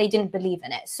into it if they didn't believe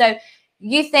in it. So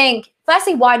you think,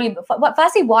 firstly, why are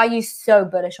you so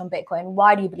bullish on Bitcoin?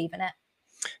 Why do you believe in it?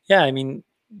 Yeah, I mean,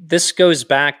 this goes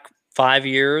back 5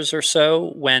 years or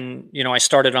so when, I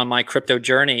started on my crypto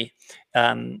journey.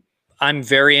 I'm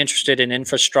very interested in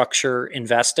infrastructure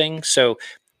investing. So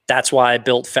that's why I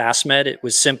built FastMed. It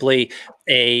was simply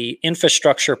a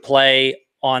infrastructure play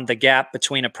on the gap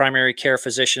between a primary care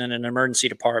physician and an emergency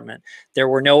department. There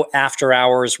were no after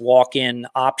hours walk-in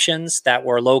options that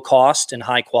were low cost and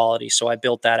high quality. So I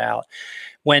built that out.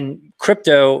 When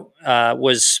crypto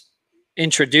was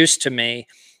introduced to me,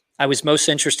 I was most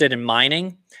interested in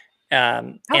mining.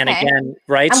 And again,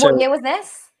 right? And what year was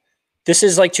this? This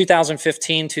is like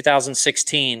 2015,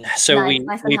 2016. So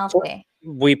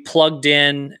we plugged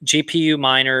in GPU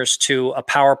miners to a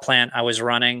power plant I was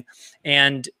running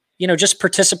and, just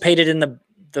participated in the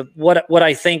what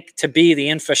I think to be the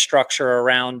infrastructure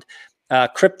around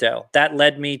crypto. That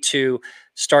led me to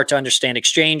start to understand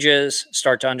exchanges,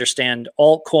 start to understand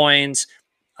altcoins.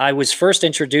 I was first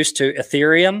introduced to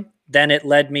Ethereum. Then it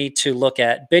led me to look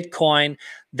at Bitcoin.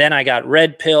 Then I got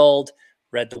red-pilled,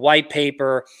 read the white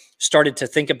paper, started to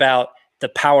think about the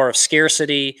power of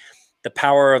scarcity, the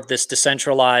power of this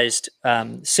decentralized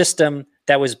system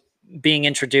that was being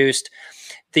introduced,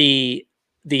 the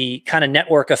kind of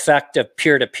network effect of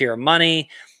peer-to-peer money.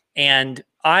 And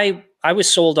I was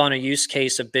sold on a use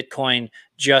case of Bitcoin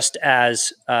just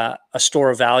as a store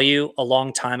of value a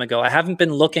long time ago. I haven't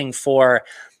been looking for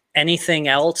anything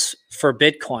else for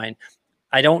Bitcoin.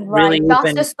 I don't really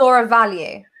just a store of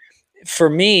value. For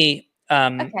me,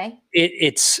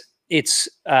 it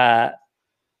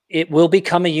will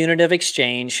become a unit of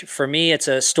exchange. For me, it's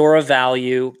a store of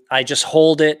value. I just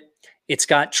hold it. It's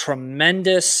got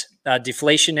tremendous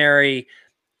deflationary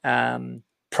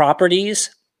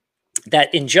properties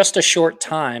that in just a short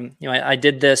time, I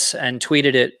did this and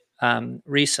tweeted it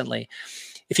recently.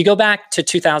 If you go back to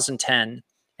 2010,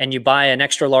 and you buy an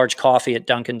extra large coffee at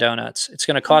Dunkin' Donuts, it's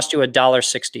going to cost you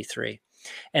 $1.63.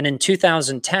 And in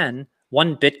 2010,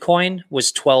 one Bitcoin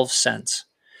was 12 cents.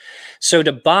 So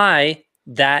to buy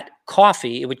that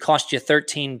coffee, it would cost you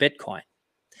 13 Bitcoin,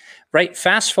 right?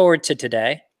 Fast forward to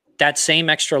today, that same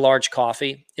extra large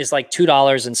coffee is like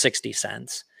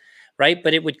 $2.60, right?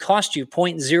 But it would cost you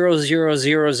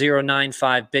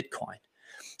 0.000095 Bitcoin.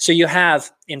 So you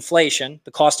have inflation,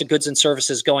 the cost of goods and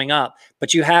services going up,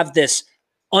 but you have this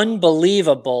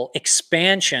unbelievable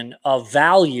expansion of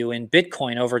value in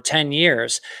Bitcoin over 10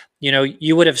 years.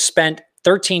 You would have spent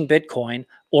 13 Bitcoin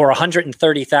or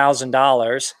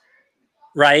 $130,000,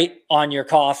 right, on your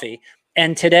coffee.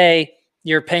 And today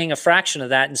you're paying a fraction of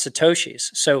that in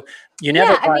Satoshis. So you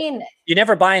never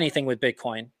buy anything with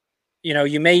Bitcoin.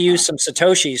 You may use some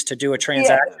Satoshis to do a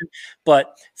transaction,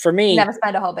 but for me, never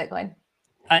spend a whole Bitcoin.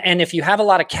 And if you have a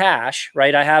lot of cash,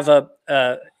 right, I have a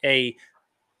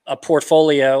a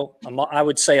portfolio, I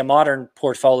would say a modern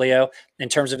portfolio in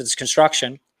terms of its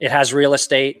construction. It has real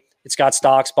estate. It's got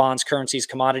stocks, bonds, currencies,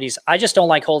 commodities. I just don't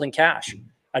like holding cash.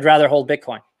 I'd rather hold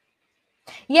Bitcoin.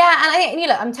 Yeah,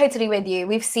 and I'm totally with you.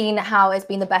 We've seen how it's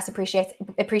been the best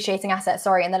appreciating asset,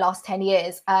 in the last 10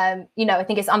 years. I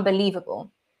think it's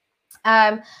unbelievable.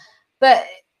 But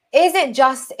is it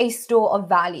just a store of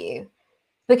value?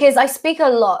 Because I speak a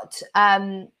lot,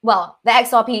 the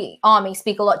XRP army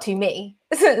speak a lot to me,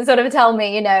 sort of tell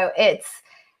me,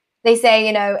 they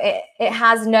say, it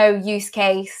has no use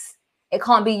case. It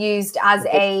can't be used as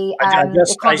a, I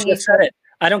just said it.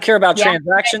 I don't care about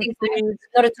transaction speeds.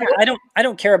 I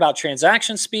don't care about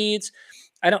transaction speeds.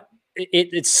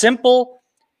 It's simple.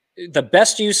 The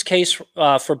best use case for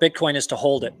Bitcoin is to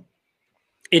hold it.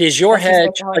 It is your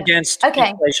hedge against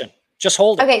inflation. Just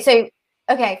hold it.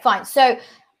 Okay, fine. So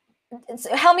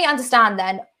help me understand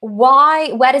then,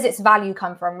 where does its value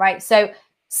come from, right? So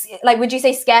like, would you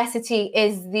say scarcity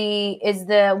is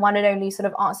the one and only sort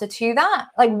of answer to that?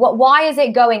 Like, why is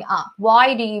it going up?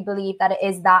 Why do you believe that it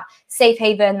is that safe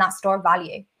haven, that store of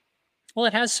value? Well,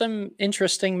 it has some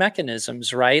interesting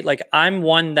mechanisms, right? Like, I'm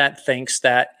one that thinks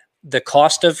that the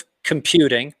cost of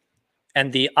computing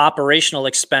and the operational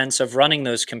expense of running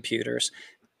those computers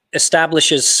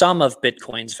establishes some of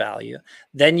Bitcoin's value.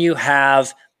 Then you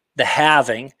have the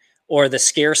halving or the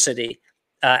scarcity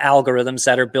algorithms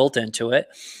that are built into it.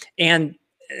 And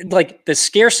like, the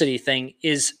scarcity thing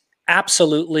is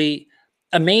absolutely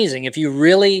amazing. If you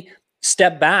really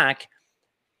step back,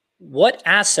 what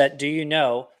asset do you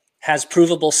know has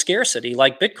provable scarcity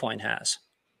like Bitcoin has?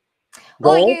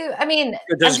 Gold? Well, I'm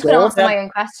just going to answer my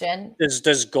own question.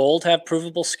 Does gold have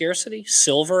provable scarcity?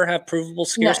 Silver have provable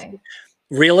scarcity?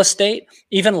 No. Real estate?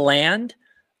 Even land?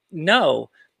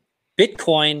 No.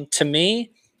 Bitcoin, to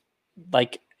me,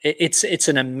 like, it's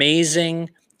an amazing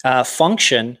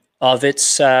function of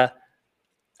its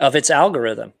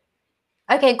algorithm.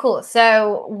 Okay, cool.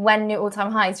 So when new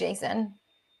all-time highs, Jason?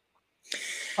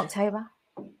 October?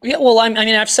 Yeah, well,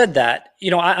 I've said that.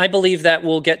 I believe that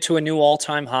we'll get to a new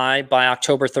all-time high by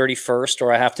October 31st,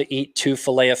 or I have to eat 2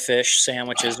 filet-o-fish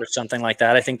sandwiches or something like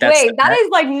that. I think that's... Wait, that is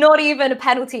like not even a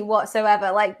penalty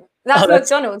whatsoever. Like, that's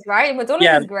McDonald's, right?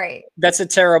 McDonald's is great. That's a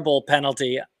terrible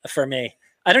penalty for me.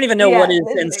 I don't even know what is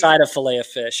inside a fillet of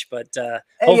fish, but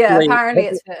hopefully, apparently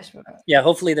it's fish. Yeah,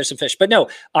 hopefully there's some fish. But no,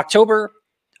 October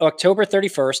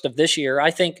 31st of this year, I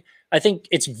think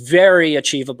it's very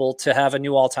achievable to have a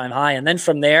new all-time high. And then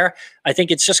from there, I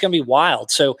think it's just going to be wild.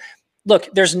 So look,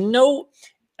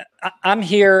 I'm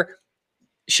here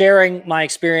sharing my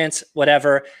experience,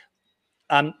 whatever.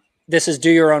 This is do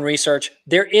your own research.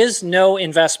 There is no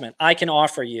investment I can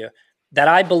offer you that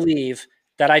I believe,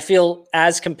 that I feel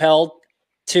as compelled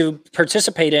to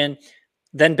participate in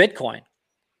than Bitcoin.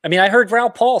 I mean, I heard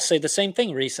Raoul Paul say the same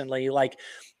thing recently. Like,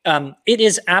 it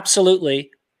is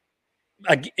absolutely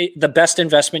the best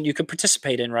investment you could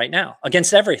participate in right now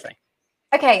against everything.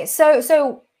 Okay,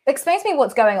 so explain to me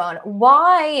what's going on.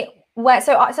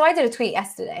 So I did a tweet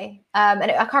yesterday, and I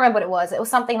can't remember what it was. It was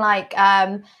something like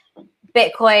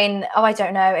Bitcoin. Oh, I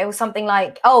don't know. It was something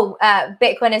like,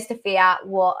 Bitcoin is to fiat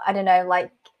what, I don't know,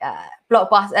 like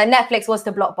Blockbuster, Netflix was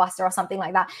to Blockbuster or something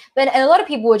like that. And a lot of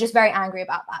people were just very angry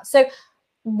about that. So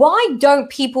why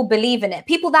don't people believe in it?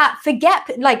 People that forget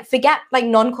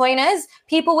non-coiners,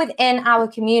 people within our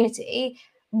community.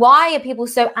 Why are people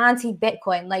so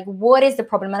anti-Bitcoin? Like, what is the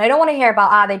problem? And I don't want to hear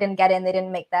about, they didn't get in, they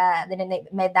didn't make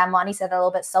their money, so they're a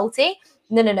little bit salty.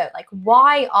 No. Like,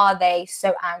 why are they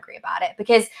so angry about it?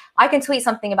 Because I can tweet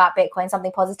something about Bitcoin,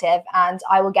 something positive, and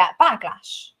I will get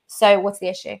backlash. So what's the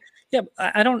issue? Yeah,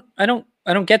 I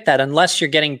don't get that unless you're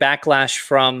getting backlash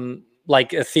from like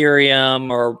Ethereum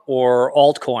or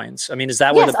altcoins. I mean, is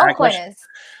that where the backlash is?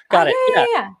 Got it.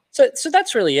 Yeah. So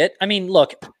that's really it. I mean,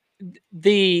 look,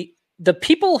 the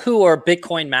people who are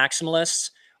Bitcoin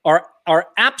maximalists are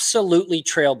absolutely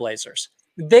trailblazers.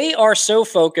 They are so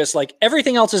focused, like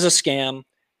everything else is a scam.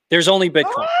 There's only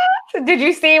Bitcoin. Did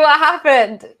you see what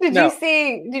happened? Did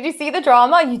you see the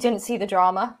drama? You didn't see the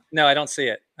drama? No, I don't see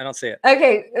it.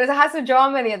 Okay, it had some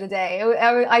drama the other day.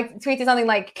 I tweeted something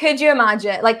like, could you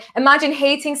imagine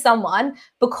hating someone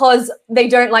because they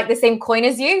don't like the same coin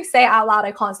as you? Say it out loud,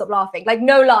 I can't stop laughing. Like,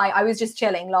 no lie, I was just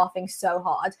chilling, laughing so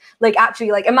hard. Like,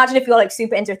 actually, like, imagine if you're like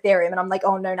super into Ethereum and I'm like,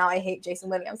 oh no, now I hate Jason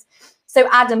Williams. So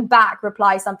Adam back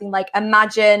replies something like,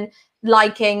 imagine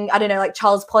liking, I don't know, like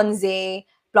Charles Ponzi,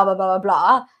 blah, blah, blah, blah,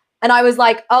 blah. And I was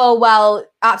like, oh, well,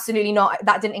 absolutely not.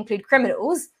 That didn't include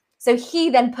criminals. So he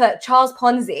then put Charles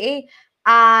Ponzi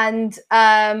and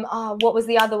what was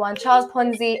the other one? Charles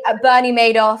Ponzi, Bernie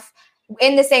Madoff,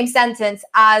 in the same sentence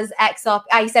as XRP.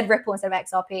 He said Ripple instead of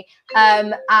XRP,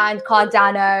 and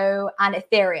Cardano and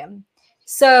Ethereum.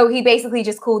 So he basically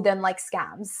just called them like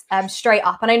scams, straight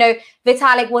up. And I know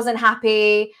Vitalik wasn't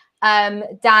happy.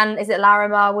 Dan, is it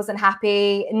Larimer, wasn't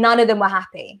happy. None of them were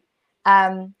happy.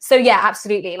 So yeah,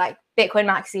 absolutely. Like Bitcoin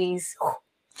maxis.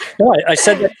 No, I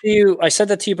said that to you. I said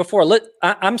that to you before. Look,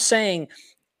 I'm saying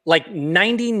like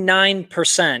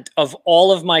 99% of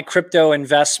all of my crypto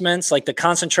investments, like the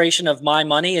concentration of my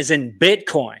money is in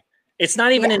Bitcoin. It's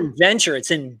not even in venture,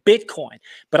 it's in Bitcoin.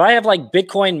 But I have like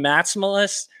Bitcoin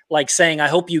maximalists like saying, I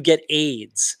hope you get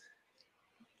AIDS.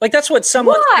 Like that's what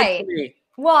someone Why? said to me.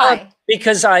 Why?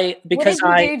 Because I what did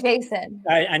you do, Jason?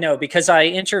 I know, because I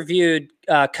interviewed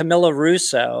Camilla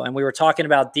Russo and we were talking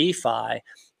about DeFi,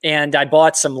 and I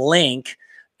bought some Link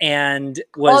and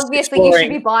was obviously you should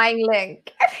be buying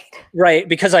Link. Right,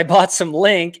 because I bought some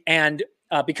Link, and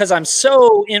because I'm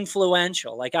so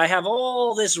influential, like I have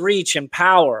all this reach and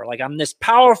power, like I'm this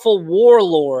powerful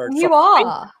warlord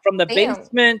from the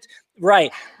basement,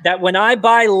 right? That when I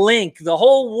buy Link, the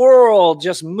whole world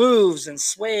just moves and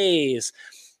sways.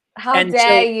 How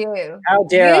dare you? How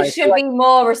dare I? You should be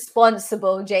more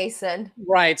responsible, Jason.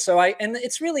 Right. So and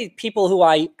it's really people who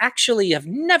I actually have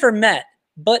never met,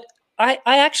 but I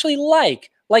actually like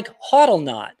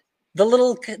Hodlnot,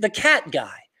 the cat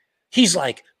guy. He's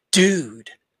like, dude.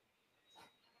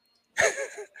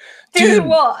 Dude,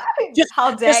 what?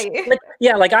 How dare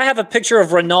you? Like I have a picture of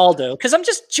Ronaldo because I'm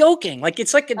just joking. Like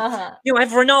it's like, I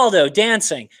have Ronaldo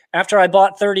dancing after I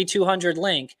bought 3,200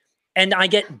 Link, and I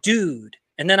get dude.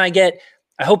 And then I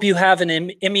hope you have an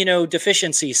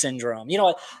immunodeficiency syndrome.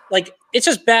 Like it's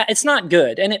just bad. It's not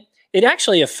good. And it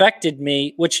actually affected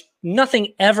me, which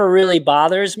nothing ever really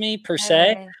bothers me per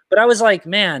se. But I was like,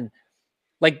 man,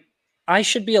 like I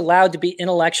should be allowed to be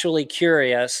intellectually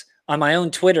curious on my own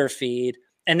Twitter feed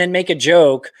and then make a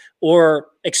joke or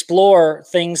explore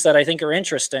things that I think are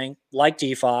interesting, like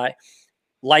DeFi,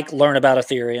 like learn about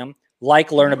Ethereum,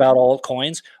 like learn about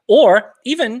altcoins, or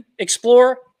even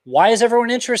explore why is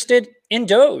everyone interested in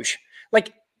Doge?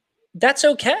 Like, that's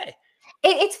okay.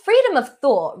 It's freedom of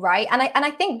thought, right? And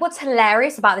I think what's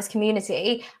hilarious about this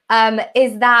community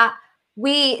is that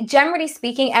we, generally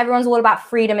speaking, everyone's all about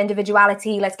freedom,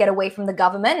 individuality, let's get away from the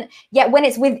government. Yet when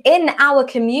it's within our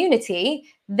community,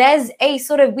 there's a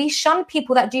sort of, we shun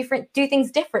people that do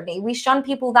things differently. We shun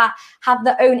people that have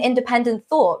their own independent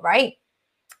thought, right?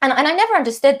 And I never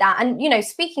understood that. And,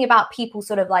 speaking about people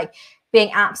sort of like being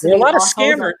absolutely there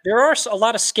are a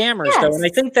lot of scammers though, and I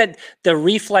think that the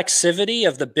reflexivity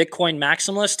of the Bitcoin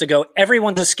maximalists to go,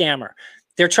 everyone's a scammer.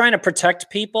 They're trying to protect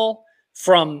people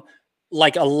from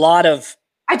like a lot of.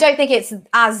 I don't think it's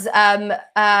as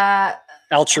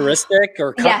altruistic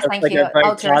or yes, thank like you. a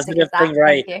very positive thing,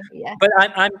 right? Yeah. But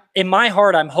I'm in my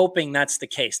heart, I'm hoping that's the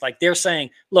case. Like they're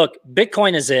saying, look,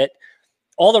 Bitcoin is it.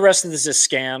 All the rest of this is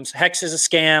scams. Hex is a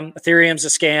scam. Ethereum's a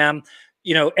scam.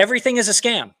 Everything is a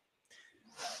scam.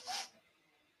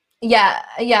 Yeah.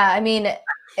 I mean,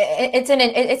 it's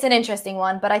an interesting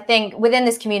one, but I think within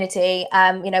this community,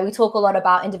 we talk a lot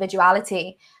about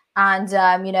individuality and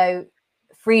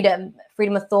freedom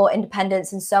of thought,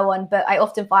 independence, and so on. But I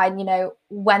often find,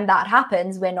 when that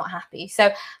happens, we're not happy.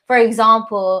 So, for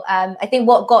example, I think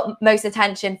what got most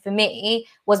attention for me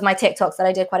was my TikToks that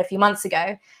I did quite a few months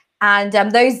ago. And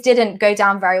those didn't go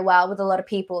down very well with a lot of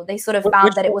people. They sort of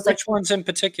found that it was which ones in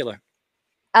particular?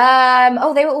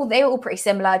 They were all pretty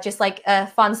similar, just like a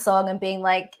fun song and being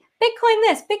like Bitcoin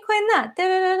this, Bitcoin that, da,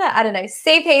 da, da, da. I don't know,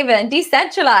 safe haven,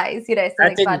 decentralized,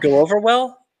 That didn't go over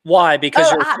well. Why?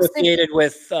 Because you're associated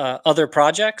with other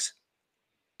projects?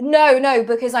 No,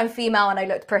 because I'm female and I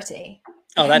looked pretty.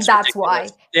 Oh, that's why.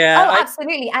 Yeah. Oh,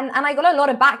 absolutely. And I got a lot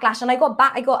of backlash, and I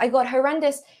got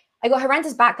horrendous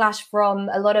backlash from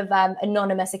a lot of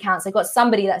anonymous accounts. I got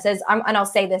somebody that says, and I'll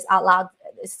say this out loud,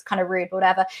 it's kind of rude, but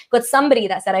whatever. Got somebody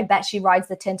that said, I bet she rides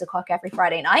the Tintercock every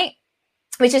Friday night,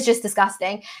 which is just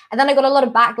disgusting. And then I got a lot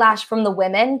of backlash from the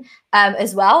women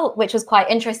as well, which was quite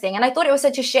interesting. And I thought it was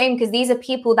such a shame because these are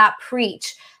people that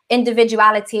preach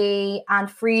individuality and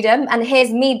freedom. And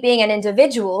here's me being an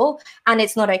individual, and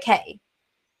it's not okay.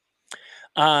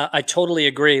 I totally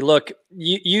agree. Look,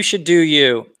 you should do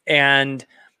you. And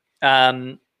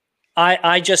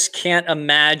I just can't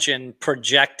imagine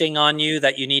projecting on you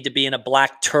that you need to be in a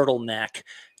black turtleneck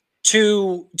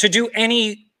to do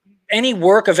any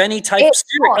work of any type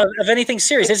of anything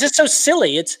serious. It's just so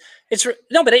silly. It's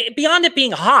no, but beyond it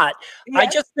being hot, yes. I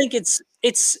just think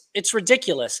it's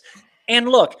ridiculous. And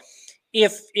look,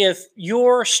 if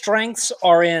your strengths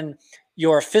are in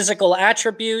your physical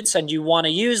attributes and you want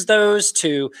to use those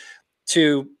to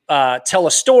tell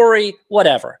a story,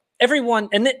 whatever. everyone,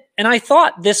 and I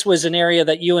thought this was an area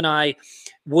that you and I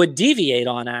would deviate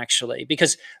on, actually,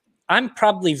 because I'm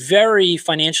probably very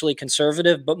financially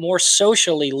conservative, but more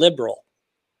socially liberal.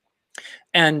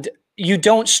 And you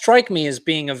don't strike me as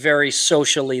being a very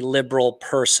socially liberal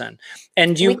person.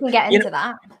 And we can get into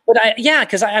that. But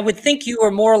because I would think you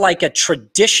were more like a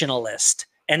traditionalist.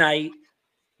 And Okay.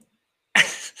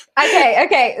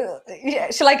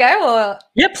 Shall I go or?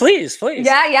 Yeah, please.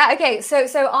 Yeah. Okay.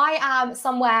 So I am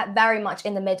somewhere very much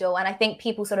in the middle, and I think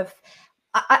people sort of,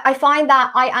 I find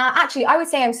that I would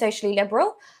say I'm socially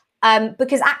liberal.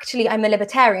 Because actually I'm a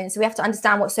libertarian. So we have to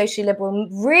understand what socially liberal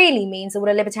really means, or what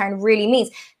a libertarian really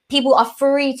means. People are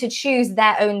free to choose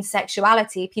their own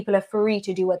sexuality. People are free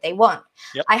to do what they want.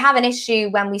 Yep. I have an issue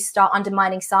when we start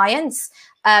undermining science.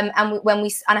 And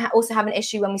I also have an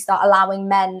issue when we start allowing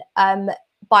men,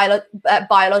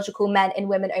 biological men in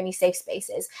women-only safe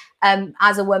spaces.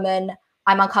 As a woman,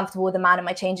 I'm uncomfortable with a man in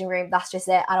my changing room. That's just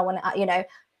it. I don't want to,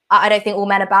 I don't think all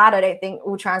men are bad. I don't think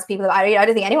all trans people are bad. I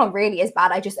don't think anyone really is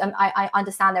bad. I just I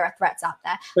understand there are threats out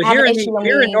there. But here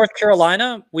in North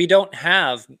Carolina, we don't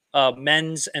have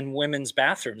men's and women's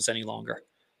bathrooms any longer.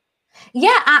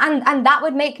 Yeah, and that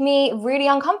would make me really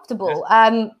uncomfortable.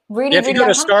 Really, if you go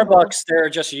to Starbucks, they're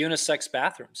just unisex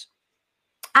bathrooms.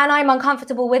 And I'm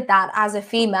uncomfortable with that as a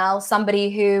female, somebody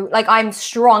who, like, I'm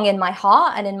strong in my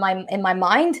heart and in my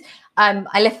mind.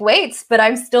 I lift weights, but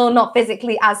I'm still not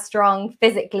physically as strong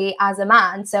physically as a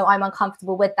man. So I'm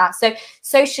uncomfortable with that. So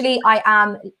socially, I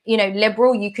am,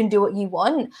 liberal. You can do what you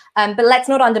want, but let's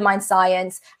not undermine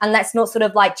science, and let's not sort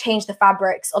of like change the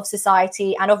fabrics of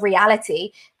society and of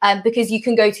reality, because you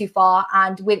can go too far.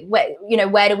 And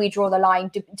where do we draw the line?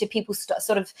 Do people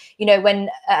sort of, when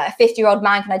a 50-year-old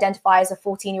man can identify as a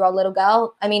 14-year-old little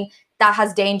girl? I mean, that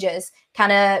has dangers.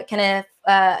 Can a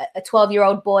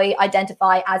 12-year-old boy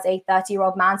identify as a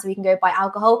 30-year-old man so he can go buy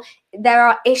alcohol? There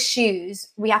are issues.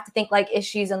 We have to think like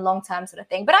issues and long-term sort of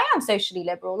thing. But I am socially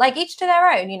liberal, like each to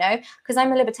their own, because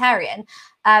I'm a libertarian.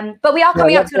 But we are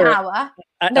coming up to an hour.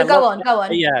 Go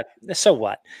on. Yeah. So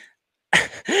what?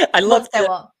 I love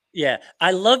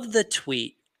the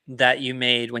tweet that you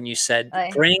made when you said,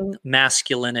 bring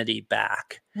masculinity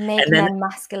back. Make men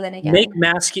masculine again.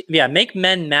 Make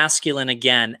men masculine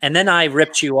again. And then I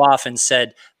ripped you off and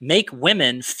said, make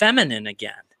women feminine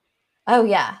again. Oh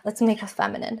yeah, let's make us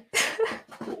feminine.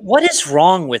 What is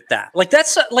wrong with that? Like,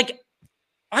 that's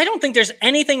I don't think there's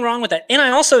anything wrong with that. And I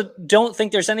also don't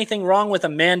think there's anything wrong with a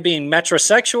man being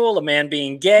metrosexual, a man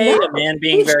being gay, a man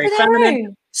being very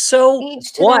feminine. So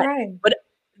what? But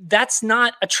that's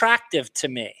not attractive to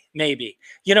me, maybe.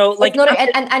 Like,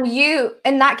 and you,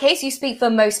 in that case, you speak for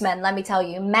most men. Let me tell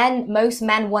you, most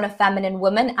men want a feminine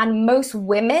woman, and most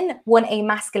women want a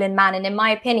masculine man. And in my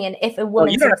opinion, if a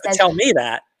woman you don't have to tell me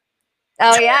that.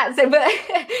 Oh yeah, so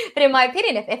but in my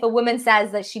opinion, if a woman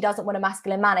says that she doesn't want a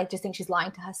masculine man, I just think she's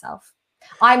lying to herself.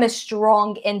 I'm a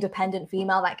strong, independent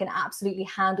female that can absolutely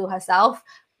handle herself,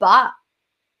 but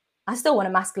I still want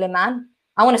a masculine man.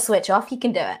 I want to switch off. He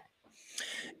can do it.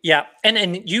 Yeah,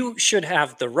 and you should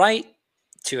have the right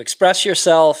to express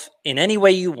yourself in any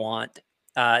way you want,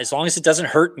 as long as it doesn't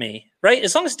hurt me, right?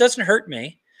 As long as it doesn't hurt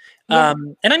me. Yeah.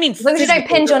 And I mean, as long as you don't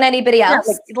pinch on anybody else.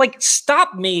 Yeah, like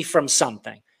stop me from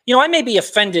something. I may be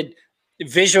offended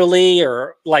visually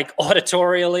or like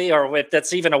auditorially, or if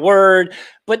that's even a word,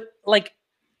 but like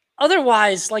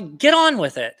otherwise, like, get on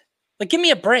with it. Like, give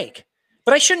me a break.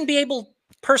 But I shouldn't be able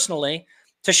personally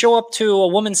to show up to a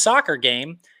women's soccer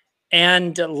game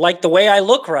and like the way I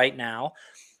look right now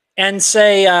and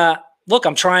say, look,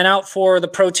 I'm trying out for the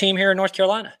pro team here in North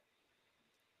Carolina.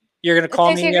 You're going to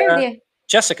call me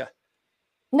Jessica.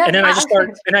 No, and then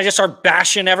I just start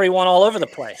bashing everyone all over the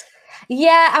place.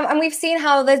 Yeah, and we've seen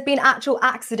how there's been actual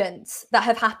accidents that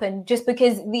have happened just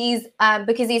because these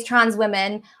trans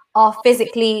women are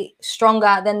physically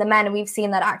stronger than the men. And we've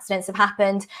seen that accidents have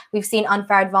happened. We've seen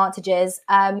unfair advantages.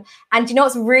 And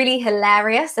what's really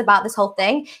hilarious about this whole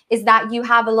thing is that you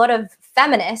have a lot of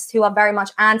feminists who are very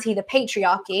much anti the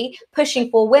patriarchy pushing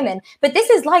for women. But this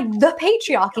is like the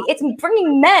patriarchy. It's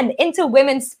bringing men into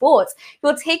women's sports.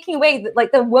 You're taking away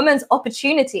the woman's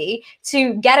opportunity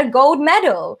to get a gold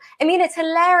medal. I mean, it's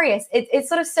hilarious. It's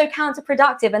sort of so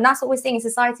counterproductive. And that's what we're seeing in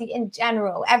society in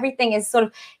general. Everything is sort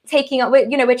of taking up,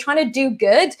 we're trying to do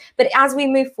good, but as we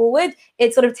move forward,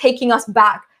 it's sort of taking us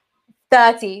back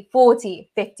 30, 40,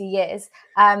 50 years.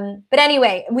 But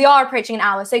anyway, we are approaching an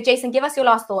hour. So Jason, give us your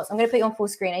last thoughts. I'm going to put you on full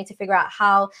screen. I need to figure out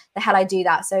how the hell I do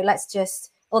that. So let's just,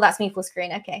 that's me full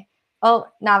screen. Okay. Oh,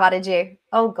 now I've added you.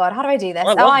 Oh God, how do I do this?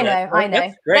 I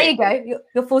know. There you go.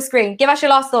 You're full screen. Give us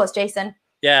your last thoughts, Jason.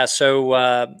 Yeah.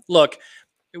 So look,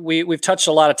 we've touched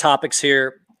a lot of topics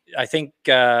here. I think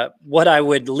what I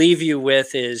would leave you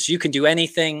with is you can do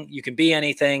anything, you can be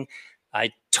anything.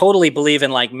 I totally believe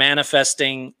in like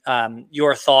manifesting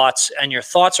your thoughts, and your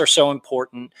thoughts are so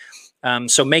important.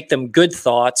 So make them good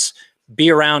thoughts, be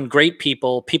around great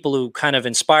people, people who kind of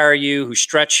inspire you, who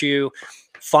stretch you,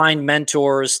 find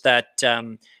mentors that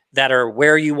that are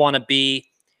where you want to be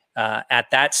at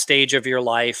that stage of your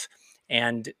life,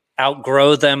 and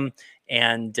outgrow them.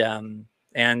 And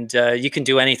you can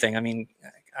do anything. I mean,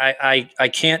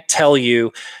 I can't tell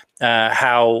you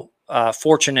how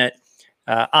fortunate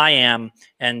I am,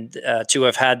 and to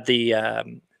have had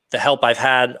the help I've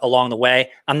had along the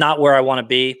way. I'm not where I want to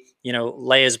be. You know,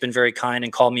 Layah has been very kind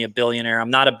and called me a billionaire. I'm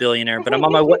not a billionaire, but I'm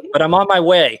on my way. But I'm on my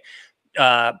way.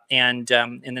 In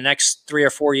the next 3 or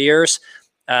 4 years,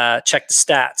 check the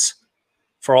stats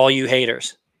for all you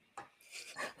haters.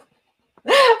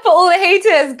 For all the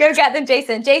haters, go get them,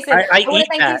 Jason. Jason, I want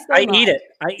to thank you so much.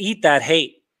 I eat that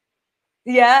hate.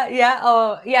 Yeah.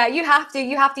 Oh, yeah. You have to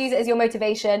use it as your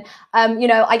motivation. You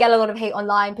know, I get a lot of hate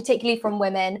online, particularly from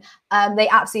women. They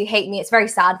absolutely hate me. It's very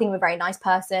sad. I think I'm a very nice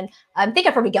person. I think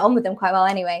I probably get on with them quite well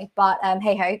anyway. But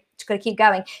hey ho, just gotta keep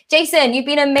going. Jason, you've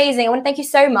been amazing. I want to thank you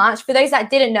so much. For those that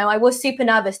didn't know, I was super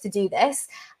nervous to do this,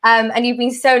 and you've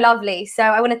been so lovely. So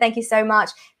I want to thank you so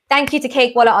much. Thank you to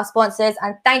Cake Wallet, our sponsors,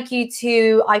 and thank you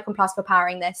to Icon Plus for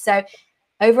powering this. So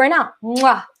over and out.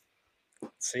 Mwah.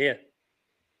 See ya.